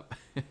wrap it up.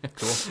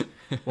 Cool.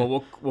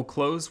 Well, we'll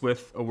close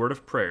with a word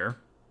of prayer,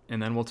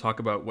 and then we'll talk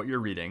about what you're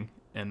reading,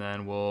 and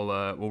then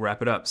we'll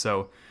wrap it up.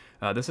 So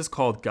this is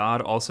called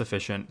God All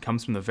Sufficient.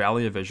 Comes from the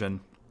Valley of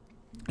Vision.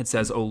 It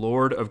says, "O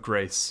Lord of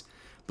grace,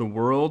 the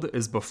world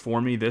is before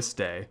me this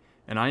day,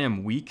 and I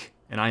am weak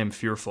and I am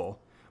fearful,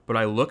 but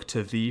I look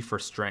to Thee for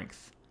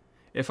strength.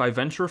 If I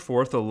venture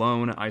forth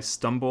alone, I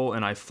stumble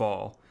and I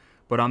fall,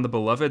 but on the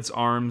Beloved's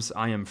arms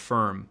I am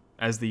firm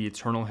as the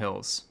eternal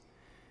hills.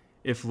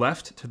 If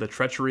left to the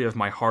treachery of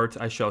my heart,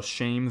 I shall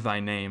shame Thy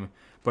name,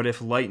 but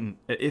if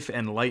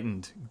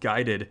enlightened,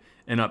 guided,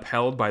 and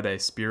upheld by Thy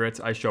Spirit,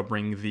 I shall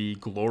bring Thee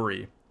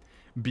glory.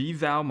 Be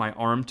Thou my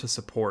arm to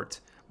support,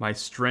 my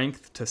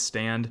strength to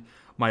stand,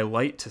 my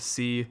light to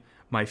see,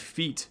 my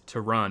feet to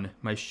run,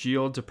 my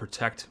shield to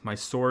protect, my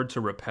sword to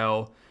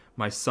repel,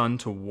 my sun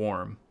to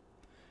warm.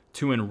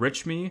 To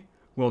enrich me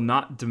will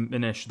not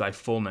diminish Thy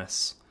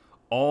fullness.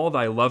 All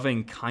Thy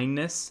loving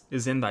kindness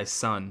is in Thy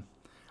Son.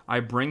 I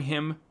bring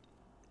him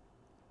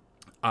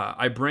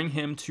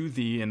to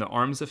Thee in the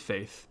arms of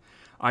faith.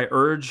 I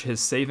urge His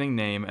saving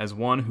name as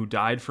one who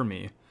died for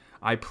me.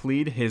 I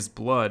plead His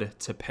blood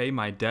to pay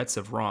my debts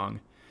of wrong.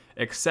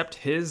 Accept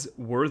His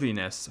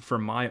worthiness for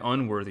my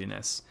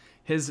unworthiness,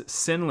 His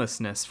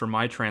sinlessness for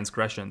my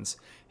transgressions,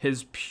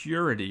 His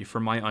purity for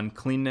my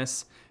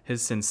uncleanness,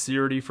 His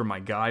sincerity for my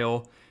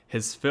guile,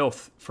 His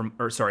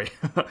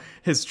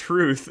His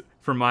truth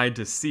for my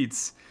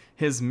deceits,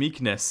 His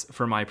meekness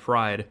for my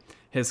pride,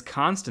 His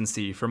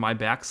constancy for my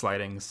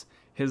backslidings,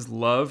 His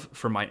love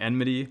for my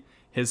enmity,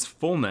 His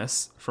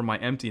fullness for my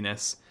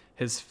emptiness,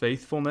 His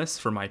faithfulness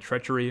for my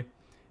treachery,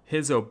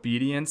 His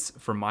obedience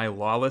for my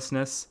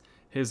lawlessness,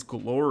 His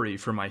glory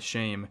for my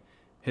shame,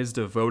 His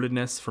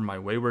devotedness for my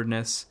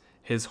waywardness,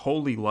 His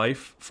holy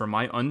life for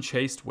my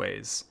unchaste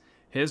ways,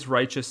 His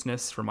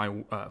righteousness for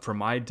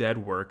my dead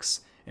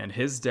works, and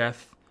His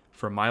death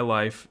for my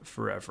life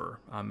forever.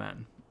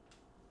 Amen."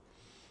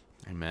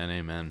 Amen,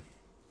 amen.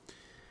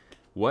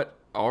 What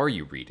are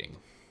you reading?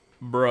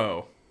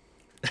 Bro.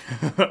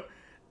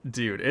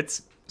 Dude,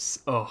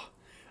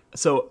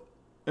 so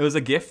it was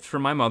a gift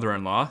from my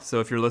mother-in-law. So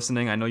if you're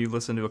listening, I know you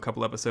listened to a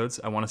couple episodes.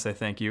 I want to say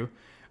thank you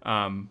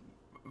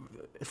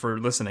for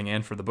listening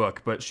and for the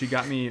book. But she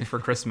got me for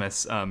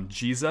Christmas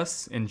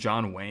Jesus and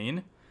John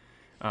Wayne.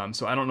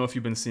 So I don't know if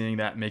you've been seeing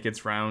that make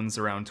its rounds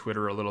around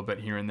Twitter a little bit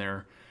here and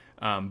there.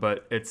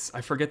 But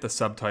I forget the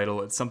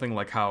subtitle. It's something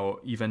like how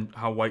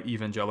white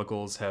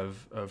evangelicals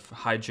have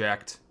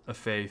hijacked a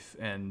faith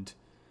and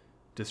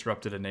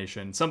disrupted a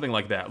nation, something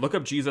like that. Look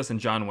up Jesus and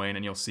John Wayne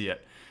and you'll see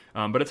it.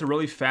 But it's a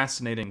really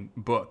fascinating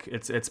book.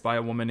 It's by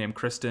a woman named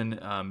Kristen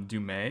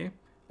Dumais,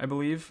 I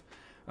believe,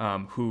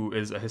 who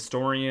is a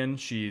historian.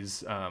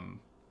 She's I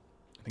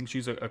think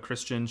she's a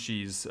Christian.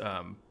 She's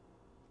I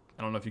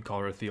don't know if you'd call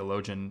her a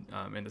theologian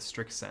in the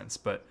strict sense,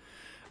 but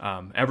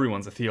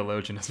everyone's a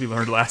theologian, as we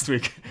learned last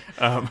week.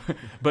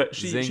 But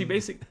she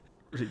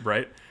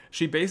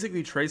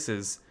basically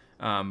traces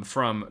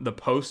from the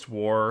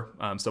post-war,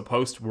 so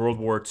post-World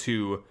War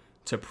II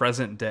to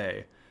present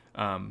day,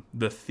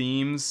 the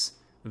themes,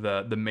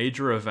 the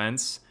major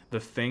events, the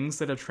things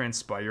that have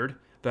transpired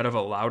that have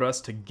allowed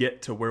us to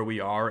get to where we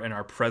are in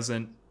our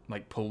present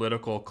like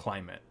political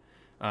climate.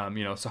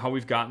 So how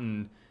we've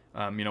gotten,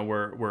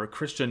 where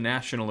Christian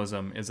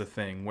nationalism is a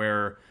thing,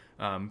 where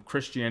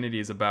Christianity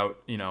is about,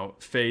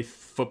 faith,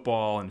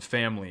 football, and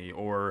family,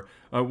 or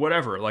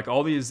whatever. Like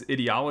all these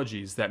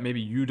ideologies that maybe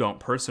you don't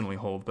personally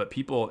hold, but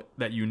people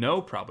that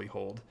probably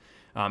hold.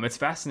 It's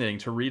fascinating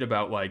to read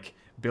about like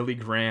Billy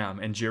Graham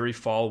and Jerry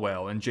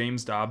Falwell and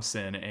James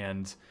Dobson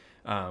and,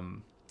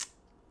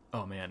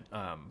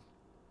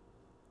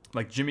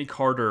 like Jimmy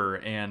Carter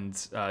and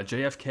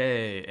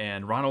JFK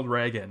and Ronald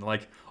Reagan,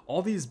 like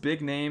all these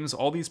big names,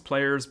 all these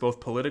players, both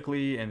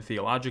politically and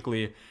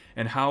theologically,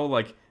 and how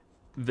like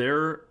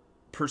their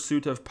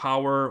pursuit of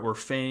power or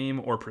fame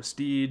or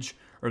prestige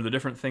or the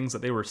different things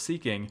that they were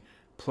seeking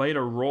played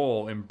a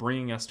role in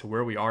bringing us to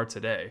where we are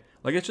today.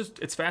 Like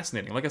it's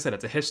fascinating. Like I said,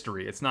 it's a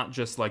history. It's not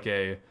just like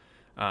a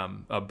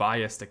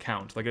biased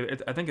account. Like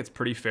I think it's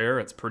pretty fair.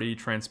 It's pretty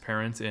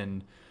transparent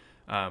in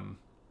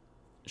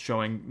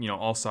showing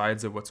all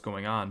sides of what's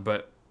going on.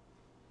 But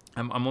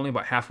I'm only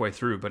about halfway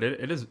through. But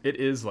it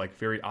is like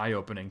very eye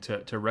opening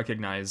to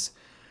recognize.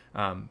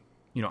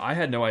 I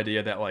had no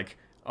idea that like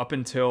up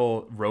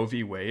until Roe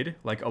v. Wade,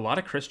 like a lot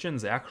of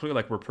Christians actually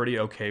like were pretty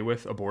okay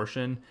with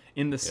abortion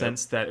in the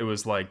sense that it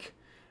was like,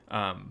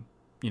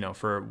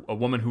 for a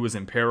woman who was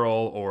in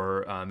peril,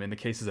 or in the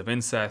cases of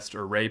incest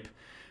or rape.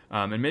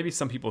 And maybe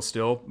some people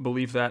still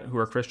believe that who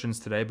are Christians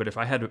today, but if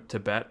I had to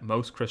bet,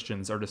 most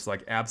Christians are just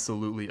like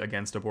absolutely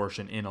against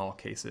abortion in all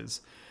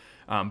cases.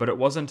 But it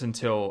wasn't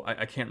until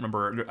I can't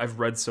remember. I've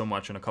read so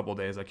much in a couple of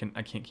days. I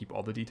can't keep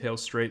all the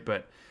details straight,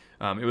 but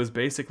it was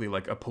basically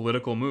like a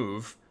political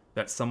move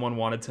that someone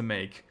wanted to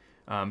make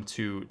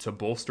to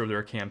bolster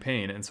their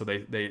campaign, and so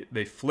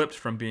they flipped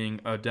from being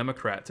a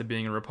Democrat to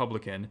being a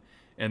Republican,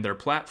 and their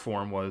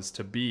platform was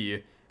to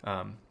be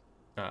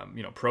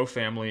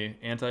pro-family,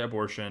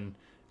 anti-abortion.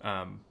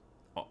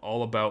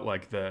 All about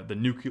like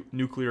the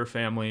nuclear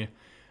family,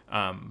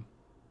 and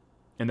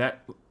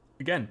that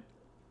again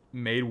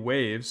made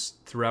waves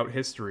throughout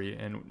history,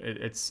 and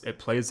it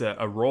plays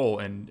a role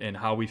in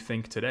how we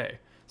think today.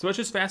 So it's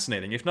just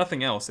fascinating. If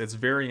nothing else, it's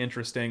very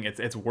interesting.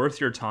 It's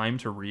worth your time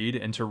to read,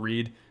 and to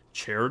read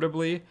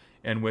charitably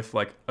and with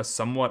like a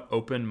somewhat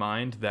open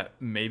mind that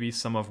maybe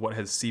some of what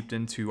has seeped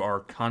into our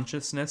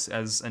consciousness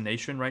as a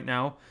nation right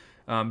now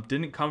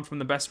didn't come from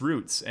the best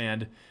roots,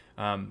 and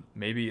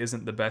maybe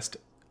isn't the best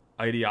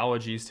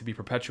ideologies to be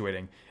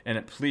perpetuating.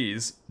 And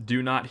please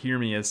do not hear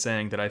me as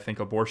saying that I think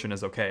abortion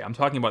is okay. I'm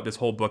talking about this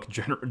whole book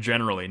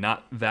generally,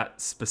 not that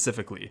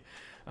specifically.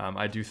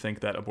 I do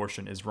think that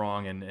abortion is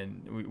wrong,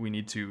 and we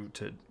need to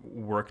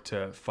work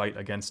to fight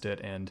against it.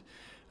 And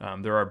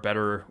there are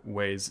better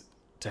ways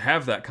to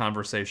have that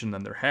conversation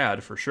than there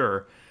had, for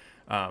sure.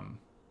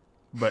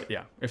 But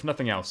yeah, if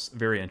nothing else,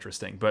 very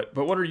interesting. But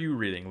what are you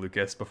reading,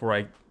 Lucas, before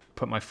I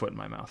put my foot in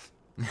my mouth?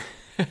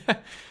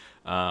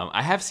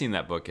 I have seen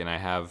that book, and I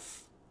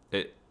have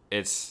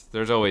it's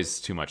there's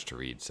always too much to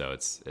read, so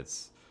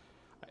it's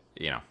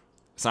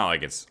not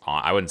like it's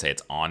on. I wouldn't say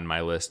it's on my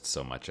list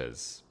so much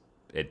as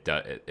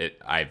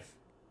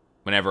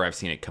whenever I've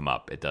seen it come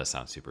up, it does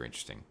sound super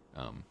interesting.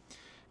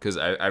 Because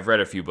I've read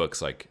a few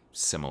books like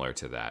similar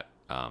to that,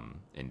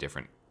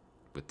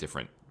 with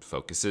different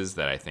focuses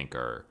that I think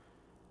are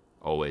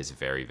always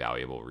very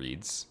valuable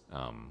reads.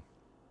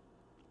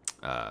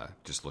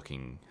 Just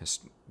looking,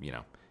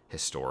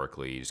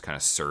 historically, just kind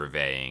of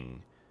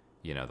surveying,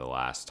 the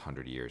last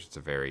 100 years.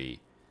 There's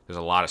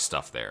a lot of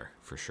stuff there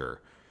for sure,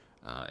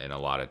 in a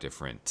lot of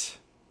different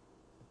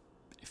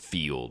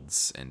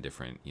fields and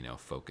different,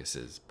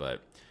 focuses.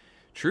 But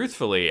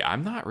truthfully,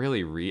 I'm not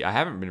really I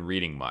haven't been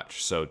reading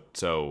much. So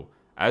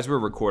as we're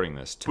recording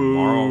this,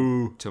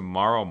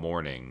 tomorrow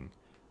morning,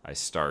 I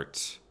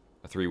start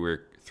a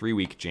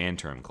 3-week Jan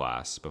term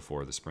class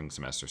before the spring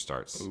semester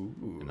starts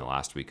in the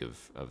last week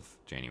of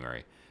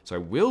January. So I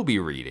will be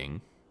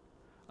reading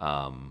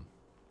a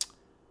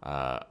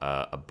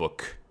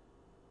book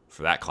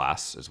for that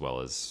class, as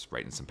well as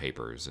writing some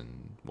papers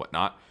and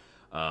whatnot.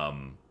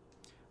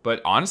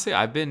 But honestly,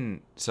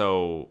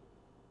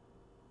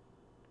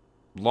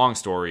 long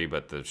story,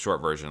 but the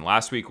short version.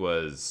 Last week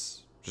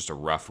was just a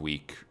rough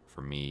week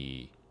for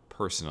me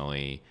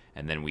personally.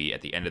 And then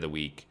at the end of the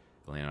week,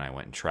 Elena and I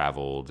went and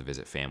traveled to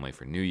visit family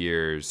for New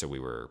Year's. So we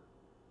were,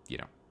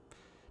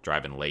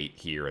 driving late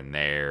here and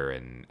there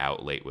and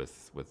out late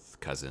with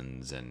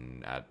cousins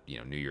and at,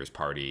 New Year's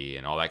party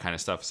and all that kind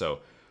of stuff. So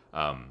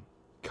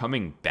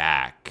coming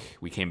back,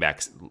 we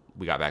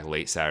got back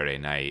late Saturday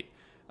night.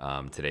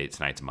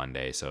 Tonight's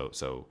Monday.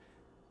 So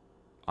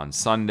on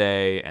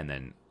Sunday, and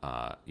then,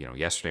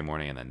 yesterday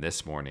morning, and then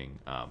this morning,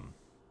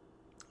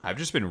 I've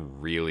just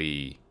been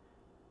really,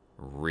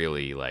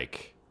 really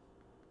like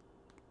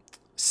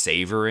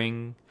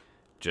savoring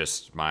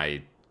just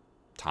my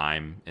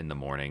time in the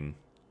morning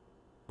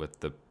with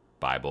the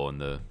Bible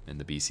and the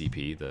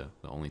BCP, the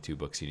only two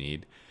books you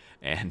need.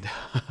 And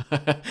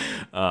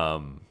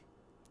the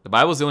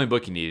Bible's the only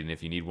book you need, and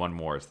if you need one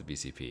more, it's the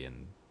BCP.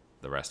 And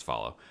the rest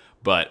follow.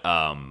 But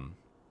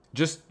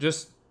just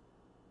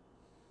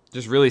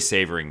really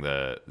savoring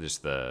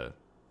the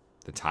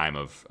time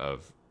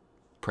of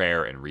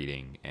prayer and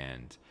reading,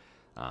 and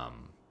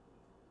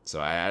so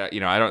I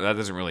don't, that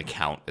doesn't really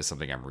count as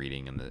something I'm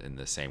reading in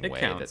the same way.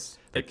 Counts.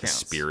 That's like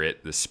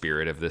the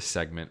spirit of this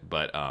segment.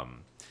 But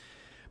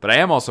I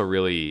am also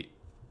really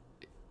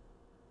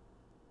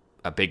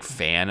a big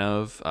fan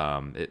of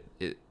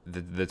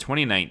the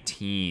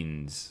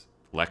 2019's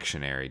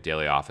lectionary,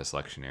 Daily Office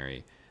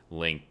lectionary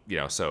link.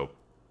 So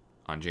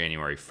on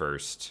January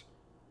 1st,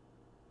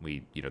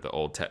 we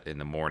in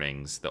the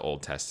mornings, the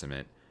Old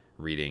Testament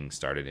reading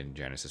started in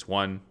Genesis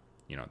 1.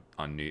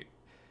 On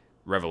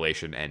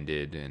Revelation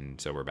ended,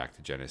 and so we're back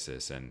to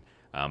Genesis. And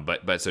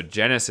but so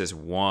Genesis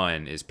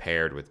 1 is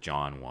paired with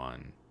John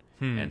 1.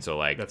 And so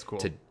like that's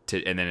cool.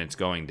 And then it's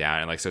going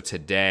down, and like so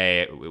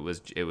today it was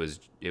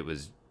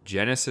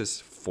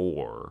Genesis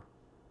 4.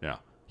 No.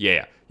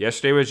 Yeah.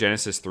 Yesterday was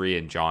Genesis 3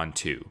 and John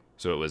 2.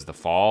 So it was the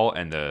fall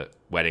and the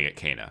wedding at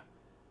Cana.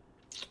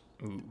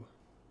 Ooh.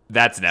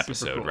 That's an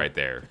episode cool. Right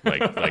there.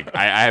 Like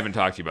I haven't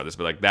talked to you about this,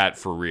 but like that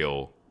for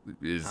real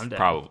is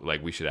probably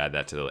like we should add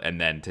that to the. And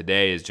then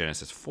today is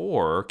Genesis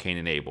 4, Cain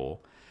and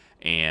Abel,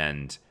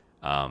 and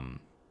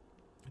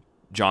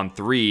John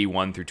 3,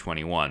 1 through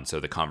 21. So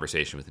the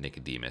conversation with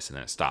Nicodemus, and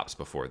then it stops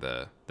before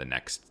the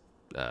next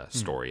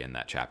story in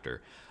that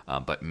chapter.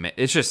 But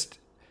it's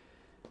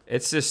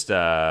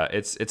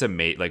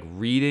amazing. Like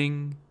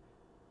reading,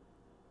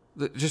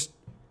 just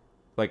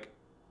like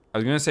I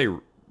was gonna say,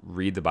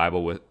 read the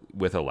Bible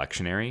with a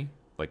lectionary.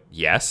 Like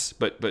yes,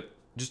 but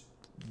just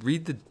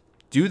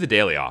do the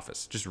daily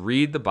office. Just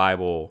read the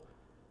Bible,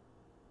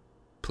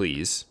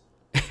 please,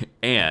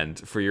 and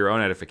for your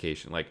own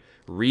edification. Like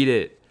read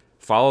it.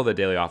 Follow the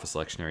daily office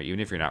lectionary, even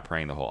if you're not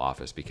praying the whole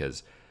office,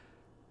 because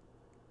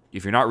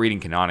if you're not reading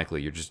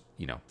canonically, you're just,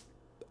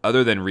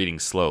 other than reading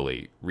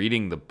slowly,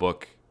 reading the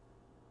book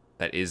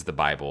that is the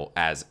Bible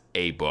as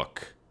a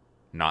book,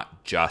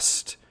 not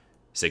just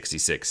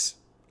 66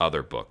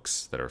 other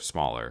books that are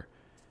smaller.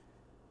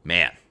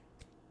 Man.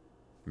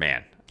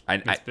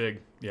 It's big,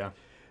 yeah.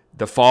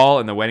 The fall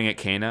and the wedding at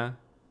Cana,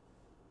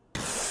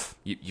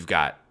 you've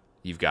got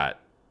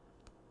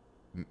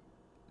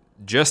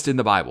just in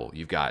the Bible,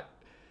 you've got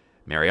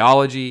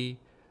Mariology,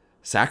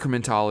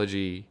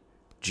 sacramentology,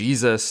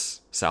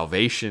 Jesus,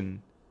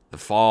 salvation, the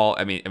fall.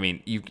 I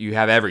mean, you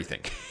have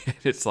everything.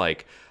 It's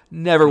like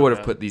never would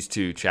have put these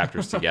two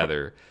chapters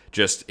together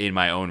just in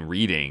my own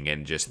reading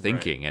and just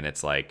thinking. Right. And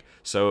it's like,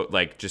 so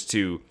like just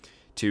to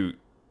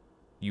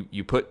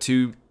you put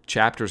two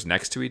chapters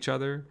next to each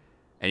other,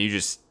 and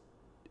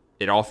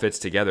it all fits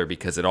together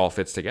because it all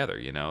fits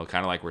together. Kind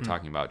of like we're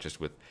talking about just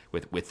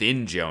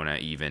within Jonah,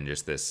 even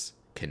just this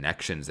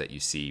connections that you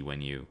see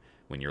when you're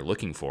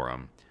looking for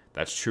them.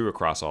 That's true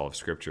across all of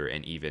Scripture,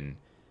 and even,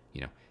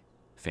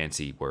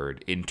 fancy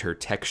word,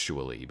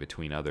 intertextually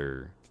between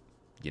other,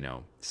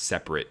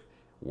 separate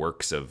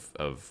works of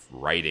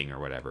writing or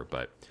whatever.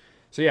 But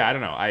so yeah, I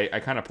don't know. I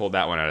kind of pulled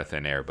that one out of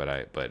thin air,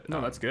 but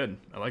no, that's good.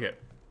 I like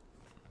it.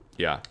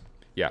 Yeah.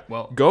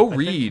 Well, go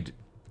read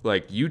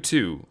like you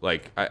too.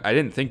 Like I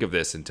didn't think of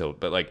this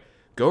but like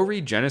go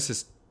read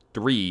Genesis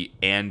 3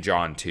 and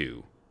John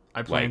 2.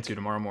 I plan to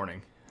tomorrow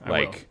morning. I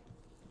will.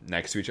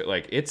 Next to each other,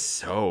 like it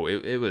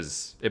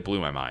blew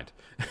my mind.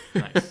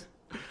 Nice.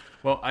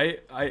 Well,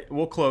 I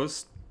will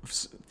close.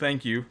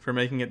 Thank you for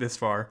making it this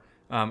far.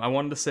 I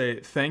wanted to say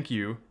thank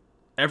you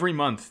every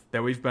month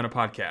that we've been a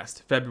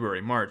podcast.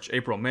 February, March,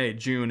 April, May,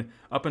 June,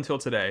 up until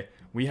today,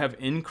 we have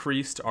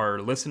increased our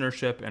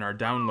listenership and our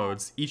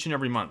downloads each and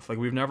every month. Like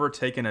we've never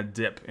taken a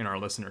dip in our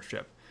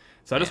listenership.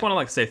 So I just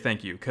want to say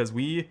thank you, because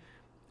we're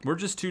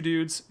just two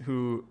dudes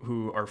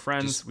who are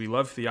friends. We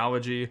love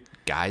theology.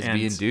 Guys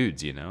being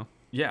dudes,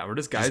 Yeah, we're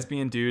just guys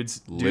being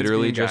dudes.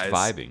 Literally dudes just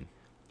vibing.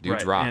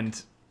 Dudes rock.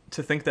 And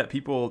to think that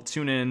people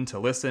tune in, to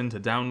listen, to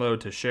download,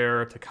 to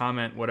share, to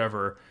comment,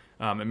 whatever,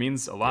 it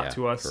means a lot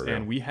to us.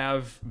 And we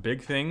have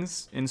big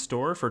things in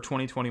store for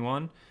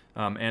 2021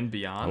 and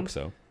beyond. Hope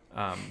so.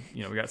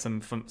 We got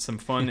some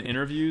fun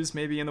interviews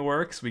maybe in the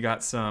works. We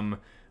got some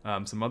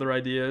other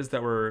ideas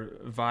that we're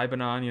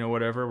vibing on,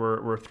 whatever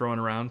we're throwing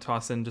around,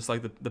 tossing just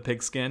like the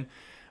pigskin.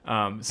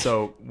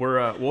 So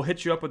we'll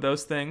hit you up with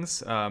those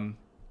things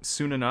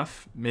soon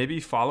enough. Maybe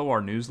follow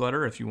our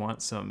newsletter if you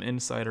want some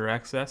insider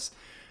access.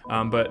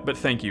 But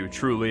thank you,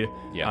 truly.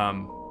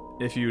 Yeah.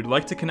 If you'd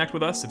like to connect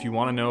with us, if you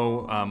want to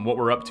know what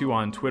we're up to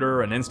on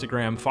Twitter and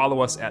Instagram, follow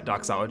us at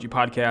Doxology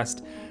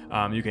Podcast.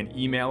 You can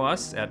email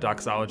us at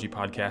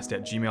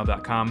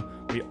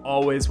doxologypodcast@gmail.com. We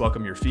always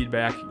welcome your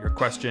feedback, your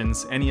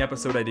questions, any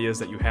episode ideas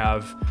that you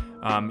have.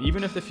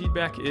 Even if the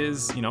feedback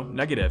is,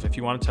 negative. If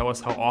you want to tell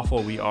us how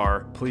awful we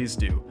are, please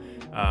do.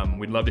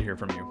 We'd love to hear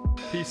from you.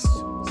 Peace.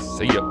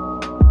 See ya.